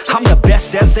up, I'm the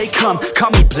best as they come,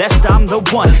 call me blessed, I'm the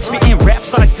one, spitting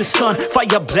raps like the sun,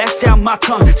 fire blast down my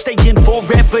tongue, staying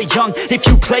forever young, if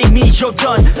you play me, you're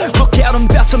done, look out, I'm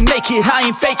about to make it, I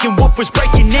ain't faking, wolf was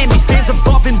breaking in, these fans have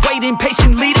all been waiting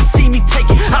patiently to see me take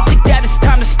it, I think that it's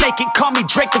time to snake it, call me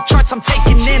Drake, the charts I'm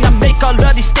taking in, I make all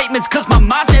of these statements, cause my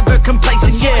mind's never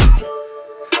complacent, yeah.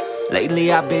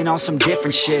 Lately I've been on some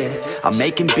different shit, I'm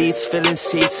making beats, filling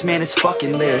seats, man it's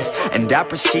fucking lit. And I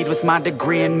proceed with my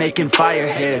degree in making fire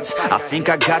hits. I think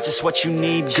I got just what you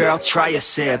need, girl, try a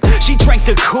sip. She drank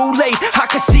the Kool-Aid, I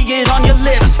can see it on your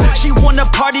lips. She wanna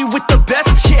party with the best,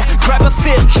 yeah, grab a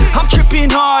fit. I'm tripping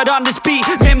hard on this beat,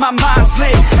 man my mind's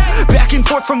lit. Back and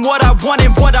forth from what I want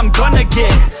and what I'm gonna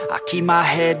get. I keep my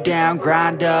head down,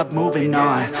 grind up, moving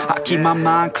on. I keep my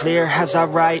mind clear as I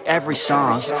write every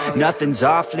song. Nothing's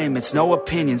off limits, no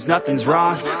opinions, nothing's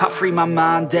wrong. I free my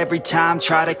mind every time,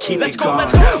 try to keep it going.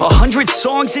 100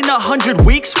 songs in 100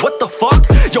 weeks, what the fuck?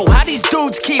 Yo, how these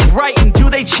dudes keep writing, do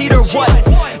they cheat or what?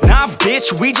 Nah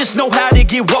bitch, we just know how to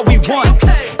get what we want.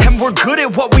 And we're good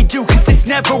at what we do, cause it's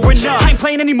never enough. I ain't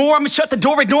playing anymore, I'ma shut the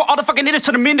door, ignore all the fucking hitters,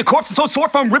 turn them into corpses. So sore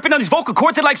from ripping on these vocal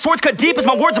cords, they like swords cut deep as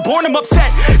my words are born, I'm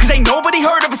upset. Cause ain't nobody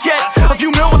heard of us yet. A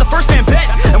few mil with the first man bet,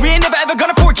 and we ain't never ever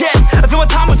gonna forget. I feel my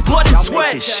time with blood and sweat. Y'all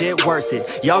make this shit worth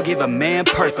it, y'all give a man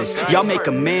purpose. Y'all make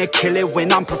a man kill it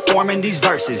when I'm performing these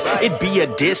verses. It'd be a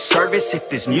disservice if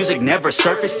this music never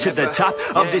surfaced to the top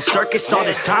of this circus. All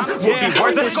this time will be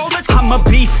worthless. I'ma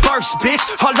be first, bitch,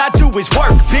 all I do is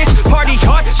work, bitch. Party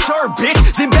hard, sure,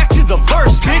 bitch, then back to the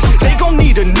verse, bitch. They gon'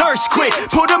 need a nurse quick,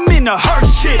 put them in a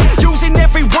hearse shit. Using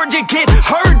every word you get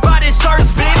heard by this earth,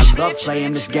 bitch. I love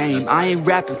playing this game, I ain't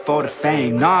rapping for the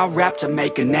fame. Nah, I rap to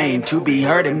make a name, to be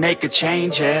heard and make a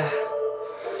change, yeah.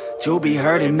 To be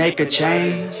heard and make a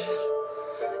change.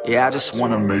 Yeah, I just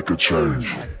wanna make a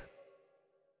change.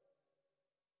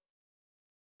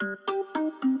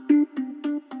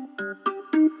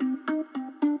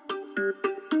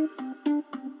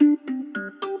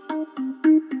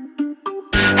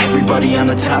 Everybody on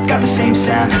the top got the same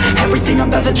sound. Everything I'm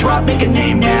about to drop, make a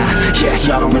name now. Yeah,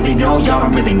 y'all don't really know, y'all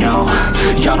don't really know.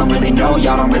 Y'all don't really know,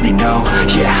 y'all don't really know.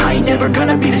 Yeah, I ain't never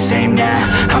gonna be the same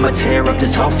now. I'ma tear up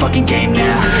this whole fucking game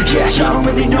now. Yeah, y'all don't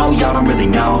really know, y'all don't really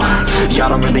know. Y'all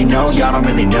don't really know, y'all don't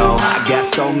really know. I got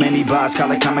so many bars,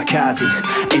 call it kamikaze.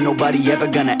 Ain't nobody ever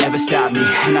gonna ever stop me.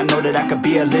 And I know that I could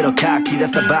be a little cocky.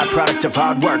 That's the byproduct of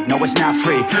hard work, no it's not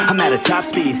free. I'm at a top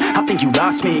speed, I think you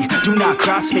lost me. Do not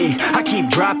cross me, I keep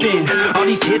dropping all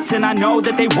these hits and I know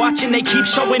that they watching. They keep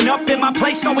showing up in my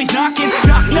place, always knocking.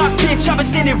 Knock, knock, bitch, I've been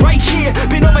standing right here.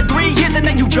 Been over 3 years and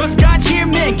then you just got here.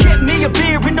 Man, get me a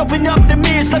beer and open up the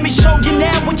mirrors. Let me show you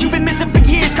now what you've been missing for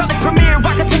years. Call it premiere,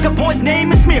 I can take a boy's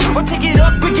name and smear, or take it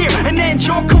up a gear and end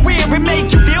your career and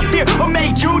make you feel fear, or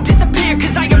make you disappear.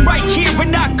 Cause I am right here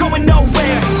and not going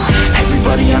nowhere.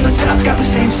 Everybody on the top got the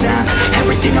same sound.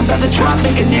 Everything I'm about to drop,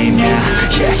 make a name now.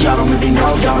 Yeah, y'all don't really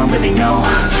know, y'all don't really know.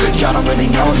 Y'all don't really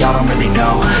know, y'all don't really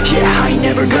know. Yeah, I ain't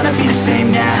never gonna be the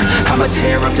same now. I'ma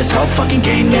tear up this whole fucking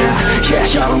game now. Yeah,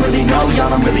 y'all don't really know, y'all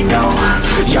don't really know.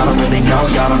 Y'all don't really know,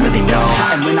 y'all don't really know.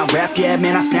 And when I rap, yeah,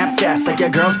 man, I snap fast. Like your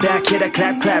girl's back, hit a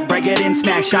clap, clap, break it in,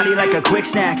 smack. Shotty like a quick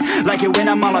snack, like it when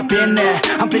I'm all up in there.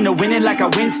 I'm finna win it like I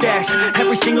win stacks.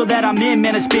 Every single that I'm in,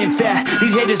 man, it's been fat.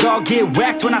 These haters all get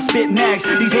whacked when I spit mags.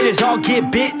 These haters all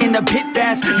get bit in the pit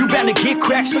fast. You better get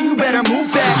cracked, so you better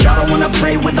move back. Y'all don't wanna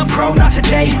play with a pro, not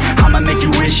today. I'ma make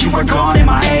you wish you were gone in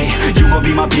my A. You gon'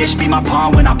 be my bitch, be my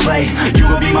pawn when I play. You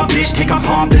gon' be my bitch, take my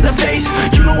palm to the face.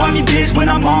 You know I'm in biz when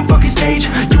I'm on fucking stage.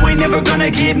 You ain't never gonna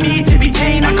get me to be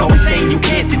tame. I go insane, you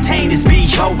can't detain this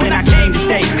B.O. when I came to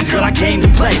stay. Cause girl, I came to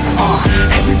play.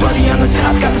 Everybody on the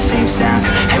top got the same sound.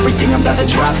 Everything I'm about to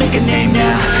drop, make a name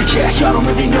now. Yeah, y'all don't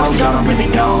really know, y'all don't really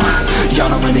know. Y'all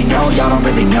don't really know, y'all don't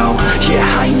really know. Yeah,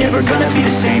 I ain't never gonna be the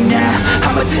same now.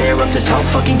 I'ma tear up this whole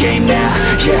fucking game now.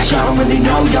 Yeah, y'all don't really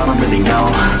know, y'all don't really know.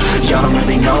 Y'all don't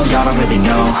really know, y'all don't really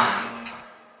know.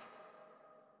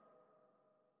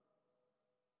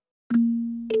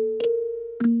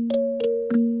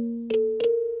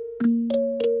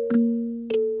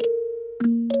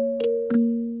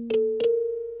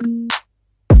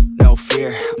 No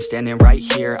fear, I'm standing right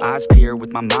here, eyes peer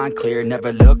with my mind clear.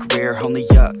 Never look rear, only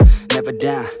up, never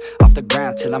down. Off the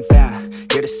ground till I'm found.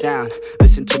 Hear the sound,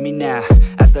 listen to me now.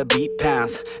 As the beat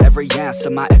pounds, every ounce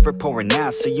of my effort pouring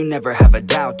out. So you never have a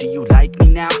doubt, do you like me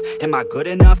now? Am I good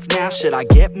enough now? Should I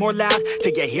get more loud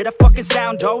till you hear the fucking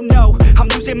sound? Oh no, I'm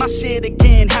losing my shit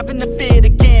again, having to fit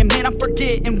again. Man, I'm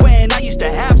forgetting when I used to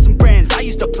have some friends. I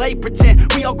used to play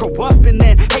pretend, we all grow up and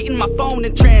then hating my phone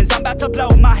and trends. I'm about to blow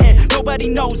my head, nobody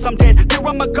knows I'm dead. Fear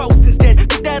I'm a ghost instead,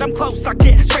 think that I'm close, I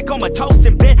get straight comatose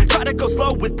in bed. Try to go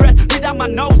slow with breath, breathe out my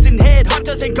nose and head. Heart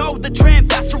doesn't go the trend,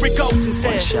 faster it goes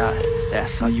instead. One shot,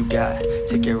 that's all you got.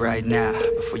 Take it right now,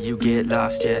 before you get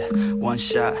lost, yeah. One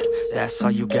shot, that's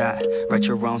all you got. Write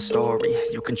your own story,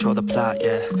 you control the plot,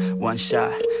 yeah. One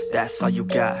shot, that's all you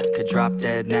got. Could drop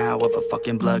dead now of a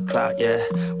fucking blood clot, yeah.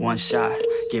 One shot,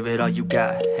 give it all you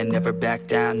got. And never back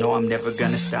down, no, I'm never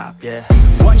gonna stop, yeah.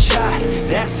 One shot,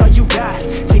 that's all you got.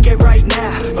 Take it right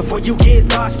now, before you get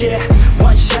lost, yeah.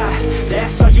 One shot,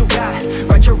 that's all you got.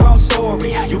 Write your own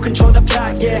story, you control the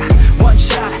plot, yeah. One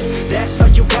shot, that's all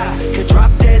you got. Could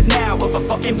drop dead now of a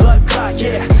fucking blood clot,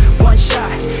 yeah. One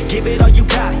shot, give it all you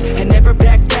got. And never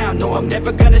back down, no, I'm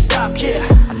never gonna stop, yeah.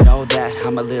 I know that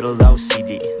I'm a little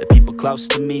OCD. The people close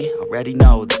to me already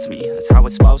know that's me. That's how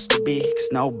it's supposed to be, cause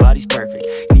nobody's perfect.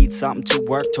 You need something to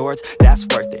work towards, that's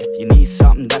worth it. You need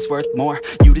something that's worth more,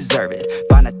 you deserve it.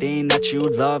 Find a thing that you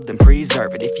love, then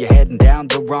preserve it. If you're heading down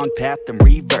the wrong path, then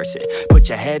reverse it. Put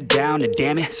your head down and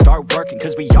damn it, start working.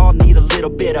 Cause we all need a little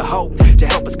bit of hope to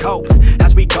help us cope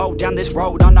as we go down this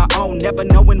road on our own, never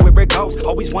knowing where it goes.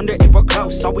 Always wonder if we're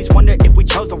close, always wonder if we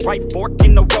chose the right fork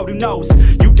in the road. Who knows?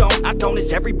 You don't, I don't,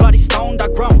 is everybody stoned?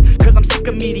 I've grown, cause I'm sick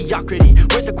of mediocrity.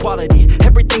 Where's the quality?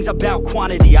 Everything's about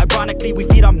quantity. Ironically, we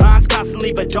feed our minds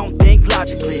constantly, but don't think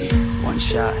logically. One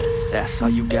shot, that's all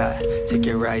you got. Take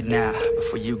it right now,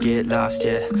 before you get lost,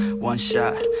 yeah. One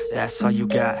shot, that's all you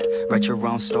got. Write your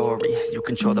own story, you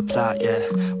control the plot, yeah.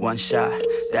 One shot,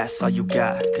 that's all you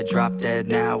got. Could drop dead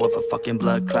now of a fucking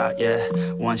blood clot, yeah.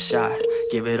 One shot,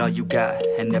 give it all you got.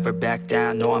 And never back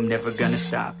down, no, I'm never gonna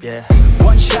stop, yeah.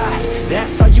 One shot,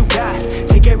 that's all you got.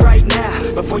 Take it right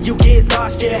now, before you get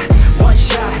lost, yeah. One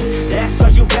shot, that's all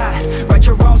you got. Write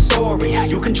your own story,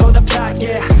 you control the plot,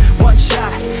 yeah. One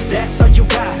shot, that's all you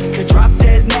got. Could drop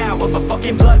dead now of a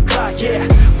fucking blood clot, yeah.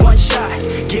 One shot,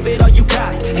 give it all you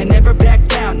got. And never back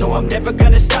down, no, I'm never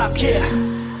gonna stop, yeah.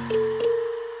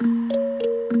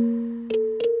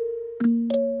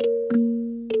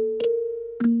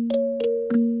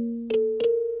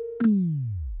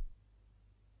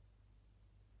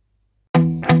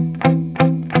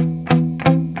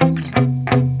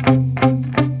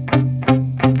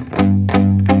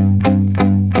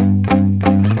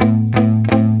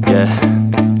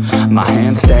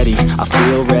 I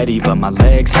feel ready, but my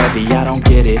legs heavy, I don't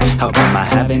get it. How come I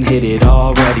haven't hit it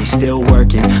already? Still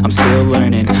working, I'm still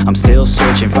learning, I'm still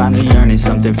searching. Finally earning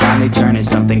something, finally turning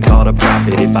something called a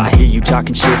profit. If I hear you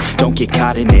talking shit, don't get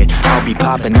caught in it. I'll be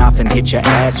popping off and hit your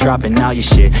ass, dropping all your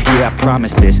shit. Yeah, I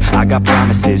promise this, I got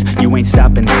promises. You ain't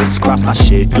stopping this, cross my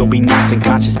shit, you'll be knocked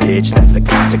unconscious, bitch. That's the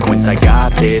consequence, I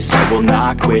got this, I will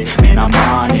not quit. Man, I'm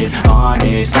on it,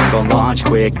 honest, I'm gon' launch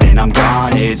quick, then I'm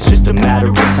gone. It's just a matter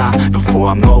of time before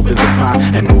I'm over the climb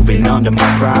and moving under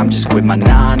my prime. Just quit my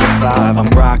 9 to 5, I'm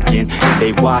rocking and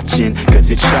they watching, cause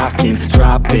it's shocking.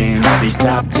 Dropping all these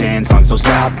top 10 songs, no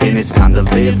stopping. It's time to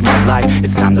live my life,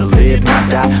 it's time to live, not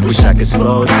die. Wish I could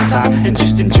slow down time and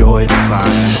just enjoy the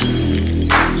climb.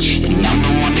 And I'm the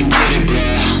one to get it, bro.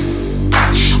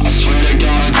 I swear to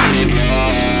God I get it,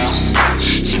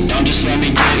 bro. So don't just let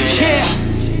me get it.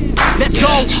 Yeah, let's go.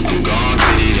 I'm gon'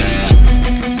 get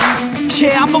it,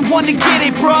 yeah, I'm the one to get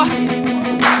it, bro.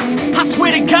 I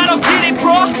swear to God I'll get it,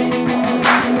 bro.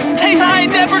 Hey, I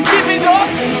ain't never giving up.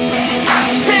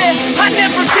 Yeah, I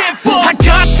never give up. I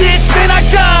got this, man, I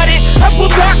got it. I will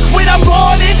not quit, I'm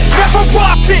on it. Never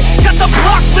off it. Got the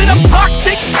block lit, I'm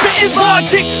toxic. Spitting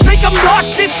logic, make them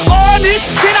nauseous. Honest,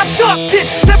 can I stop this?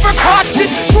 Never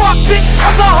cautious, drop it.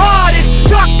 I'm the hardest.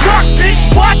 Knock, knock, bitch,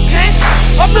 watch it.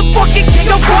 I'm the fucking king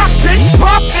of rock, bitch.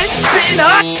 Profit, spitting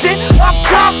hot shit. Off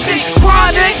topic,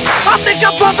 chronic. I think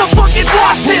I'm motherfucking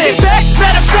lost it. Making back,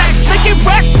 matter of fact, making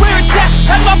racks where it's at.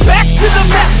 Had my back to the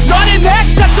mat, not an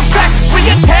act, that's a fact. We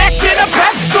attack in a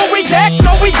back, so we act,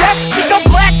 no we act. Think I'm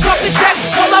black, up his back,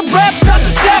 while I rap, not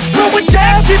a step. Throw a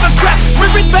jab, give a crap.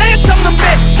 We're advanced, I'm the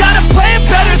man. Gotta play it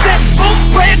better than most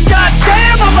brands.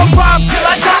 Goddamn, I'm a rhyme till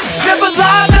I die. Never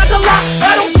lie, that's a lie.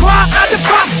 I don't try, I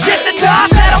defy. Yes and nah,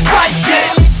 that I'm right,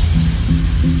 yeah.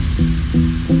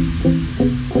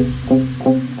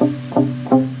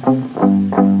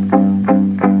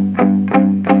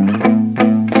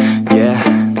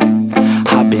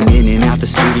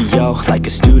 flow, like a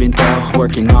student though,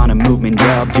 working on a movement,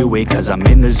 yeah, I'll do it cause I'm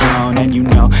in the zone. And you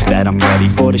know that I'm ready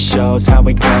for the shows, how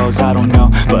it goes, I don't know,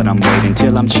 but I'm waiting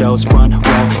till I'm chose. Front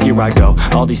row, here I go,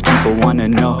 all these people wanna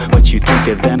know what you think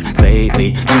of them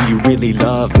lately. Do you really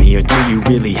love me, or do you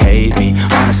really hate me?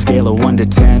 On a scale of 1 to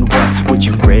 10, what would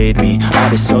you grade me? All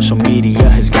this social media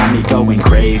has got me going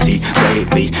crazy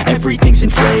lately. Everything's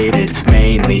inflated,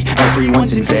 mainly,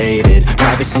 everyone's invaded.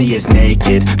 Privacy is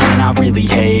naked, man, I really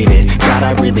hate it. God,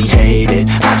 I really hate it.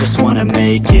 I just wanna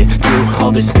make it through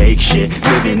all this fake shit.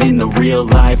 Living in the real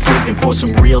life, living for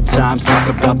some real times. Talk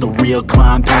about the real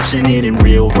climb, passionate in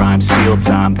real rhymes. Steal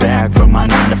time back from my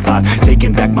 9 to 5,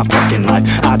 taking back my fucking life.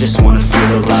 I just wanna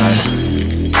feel alive.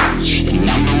 And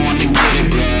I'm the one to get it,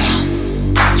 bro.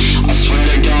 I swear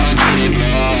to God I get it,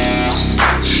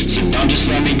 bro. So don't just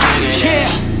let me get it.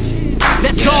 Yeah,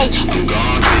 let's go. I'm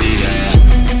gonna get it,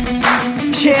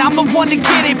 yeah, I'm the one to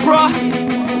get it, bro.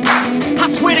 I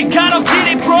swear to God I'll get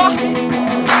it, bro.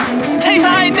 Hey,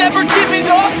 I ain't never giving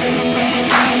up.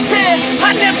 Yeah,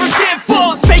 I never give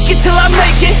up. Fake it till I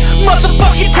make it,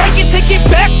 motherfucking take it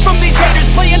back from these haters.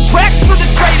 Playing tracks for the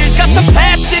traitors. Got the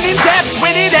passion in depths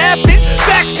when it happens.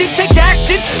 Factions take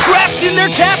actions, drafting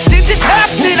their captains. It's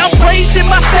happening, I'm raising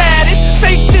my status,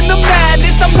 facing the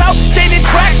madness. I'm out gaining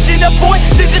traction, avoid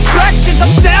the distractions. I'm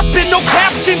snapping, no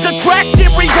captions, attracting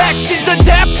reactions.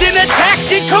 Adapting,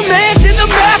 attacking, commanding the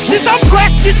masses. I'm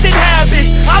practicing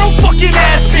habits, I don't fucking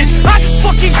ask bitch, I just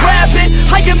fucking grab it.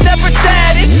 I am never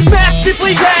static,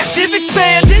 massively active,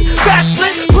 expanding,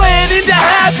 backslid, planning to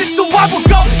have it. So I will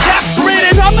go capture it,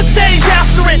 and I'ma stay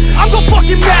after it. I'm gon'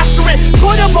 fucking master it,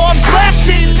 put them on blast,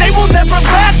 kid. They will never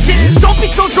last, kid. Don't be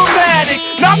so dramatic,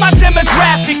 not my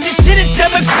demographic. This shit is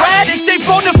democratic, they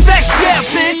vote NEFFEX, yeah,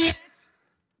 bitch.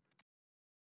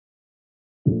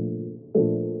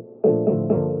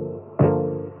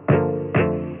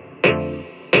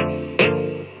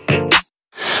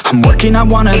 I'm working, I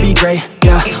wanna be great,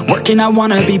 yeah. Working, I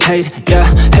wanna be paid, yeah.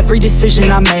 Every decision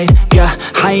I made, yeah.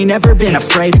 I ain't ever been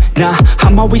afraid, nah.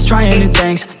 I'm always trying new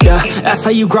things, yeah. That's how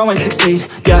you grow and succeed,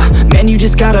 yeah. Man, you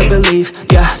just gotta believe,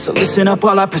 yeah. So listen up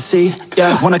while I proceed,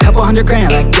 yeah. Want a couple $100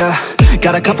 grand, like, yeah.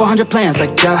 Got a couple 100 plans,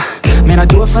 like, yeah. Man, I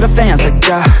do it for the fans, like,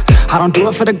 yeah. I don't do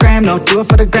it for the gram, no. Do it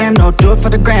for the gram, no. Do it for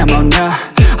the gram, oh, nah.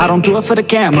 I don't do it for the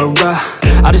camera,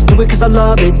 I just do it cause I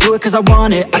love it, do it cause I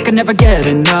want it. I can never get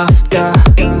enough, yeah.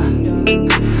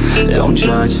 Don't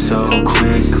judge so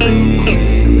quickly.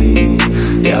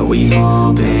 Yeah, we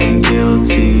all been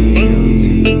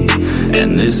guilty,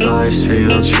 and this life's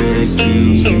real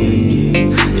tricky.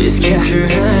 Just keep your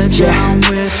head down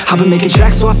with me. I've been making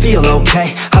tracks so I feel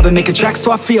okay. I've been making tracks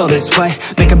so I feel this way.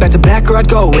 Make them back to back or I'd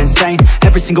go insane.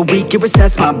 Every single week it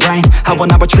resets my brain. I will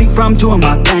not retreat from doing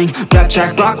my thing. Rap,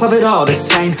 track, rock, love it all the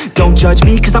same. Don't judge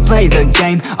me cause I play the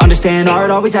game. Understand art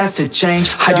always has to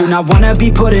change. I do not wanna be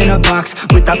put in a box.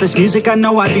 Without this music I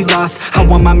know I'd be lost. I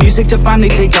want my music to finally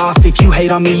take off. If you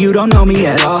hate on me you don't know me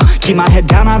at all. Keep my head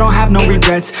down, I don't have no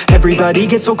regrets. Everybody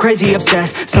gets so crazy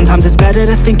upset. Sometimes it's better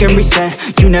to think and reset.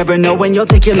 You never know when you'll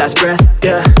take your last breath,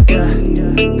 yeah.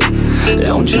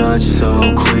 Don't judge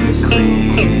so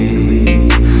quickly.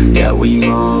 Yeah, we've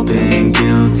all been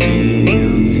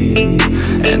guilty,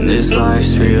 and this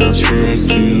life's real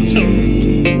tricky.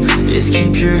 Just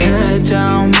keep your head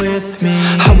down with me.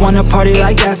 I wanna party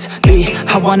like Gatsby.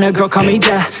 I want a girl call me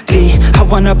daddy. I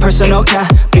want a personal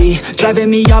cabby, driving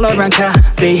me all around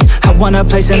Cali. I want a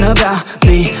place in the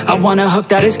valley. I want a hook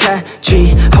that is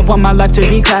catchy. I want my life to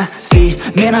be classy.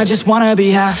 Man, I just wanna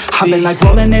be happy. I've been like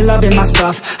rolling and loving my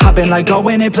stuff. I've been like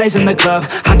going and plays in the club.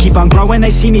 I keep on growing, they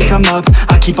see me come up.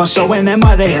 I keep on showing them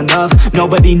why they in love.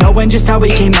 Nobody knowing just how we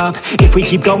came up. If we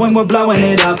keep going, we're blowing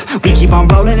it up. We keep on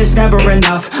rolling, it's never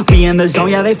enough. We in the zone,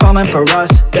 yeah, they falling for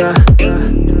us, yeah.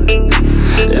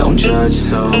 Don't judge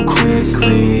so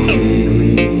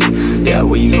quickly. Yeah,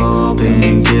 we've all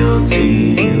been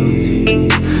guilty,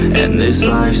 and this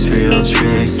life's real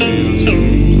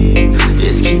tricky.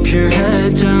 Just keep your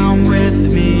head down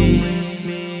with me.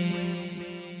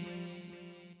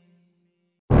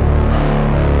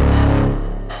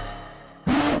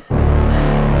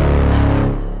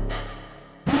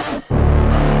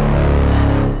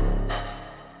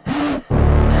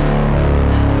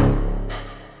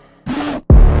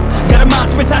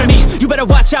 Inside of me, you better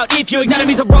watch out if you ignite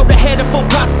me's a road ahead of full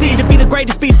prophecy. To be the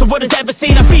greatest beast the world has ever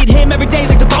seen. I feed him every day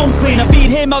like the bones clean. I feed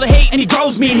him all the hate and he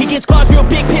grows me. And he gets claws real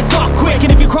big, pissed off quick.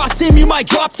 And if you cross him, you might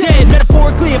drop dead.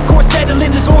 Metaphorically, of course, settling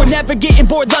the sword. Never getting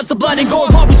bored, loves the blood and gore.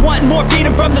 Always wanting more, feed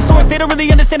him from the source. They don't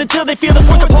really understand until they feel the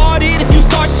force departed. If you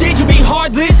start shit, you'll be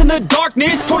heartless in the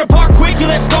darkness. Torn apart quick, you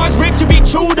left scars ripped. You'll be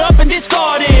chewed up and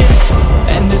discarded.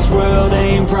 And this world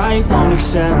ain't right right, won't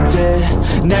accept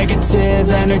it. Negative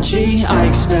energy, I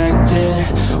expect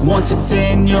it. Once it's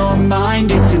in your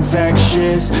mind, it's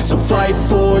infectious. So fight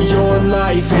for your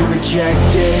life and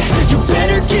reject it. You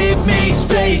better give me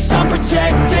space, I'm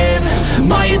protective.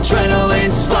 My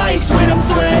adrenaline spikes when I'm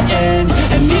threatened.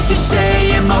 And if you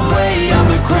stay in my way,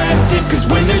 I'm aggressive. Cause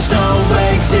when there's no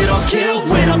exit, I'll kill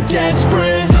when I'm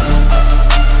desperate.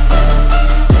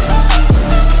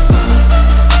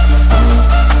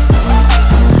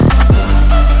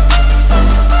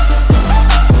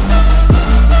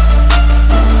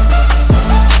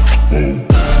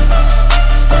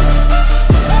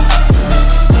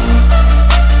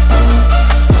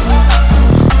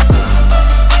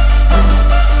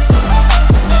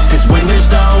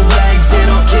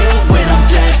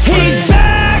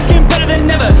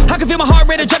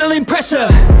 Adrenaline pressure,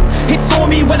 it's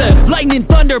stormy weather, lightning,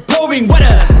 thunder, pouring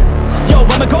weather. Yo,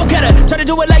 I'm a go-getter, try to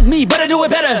do it like me, but I do it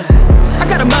better. I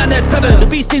got a mind that's clever, the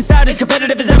beast inside is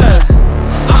competitive as ever.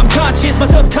 I'm conscious, my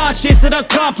subconscious, an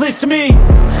accomplice to me.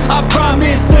 I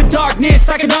promise the darkness,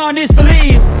 I can honest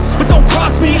believe. But don't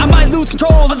cross me, I might lose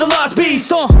control of the lost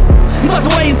beast. He's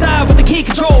locked away inside with the key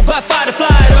controlled by fight or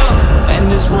flight.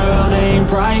 And this world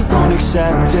ain't right, won't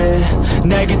accept it.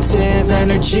 Negative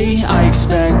energy, I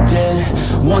expect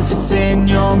it. Once it's in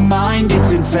your mind,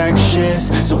 it's infectious.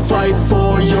 So fight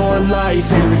for your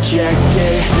life and reject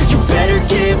it. You better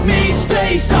give me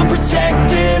space, I'm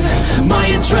protective. My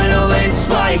adrenaline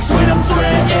spikes when I'm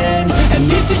threatened.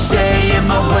 And if you stay in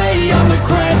my way, I'm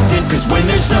aggressive. Cause when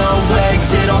there's no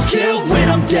exit, I'll kill when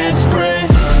I'm desperate.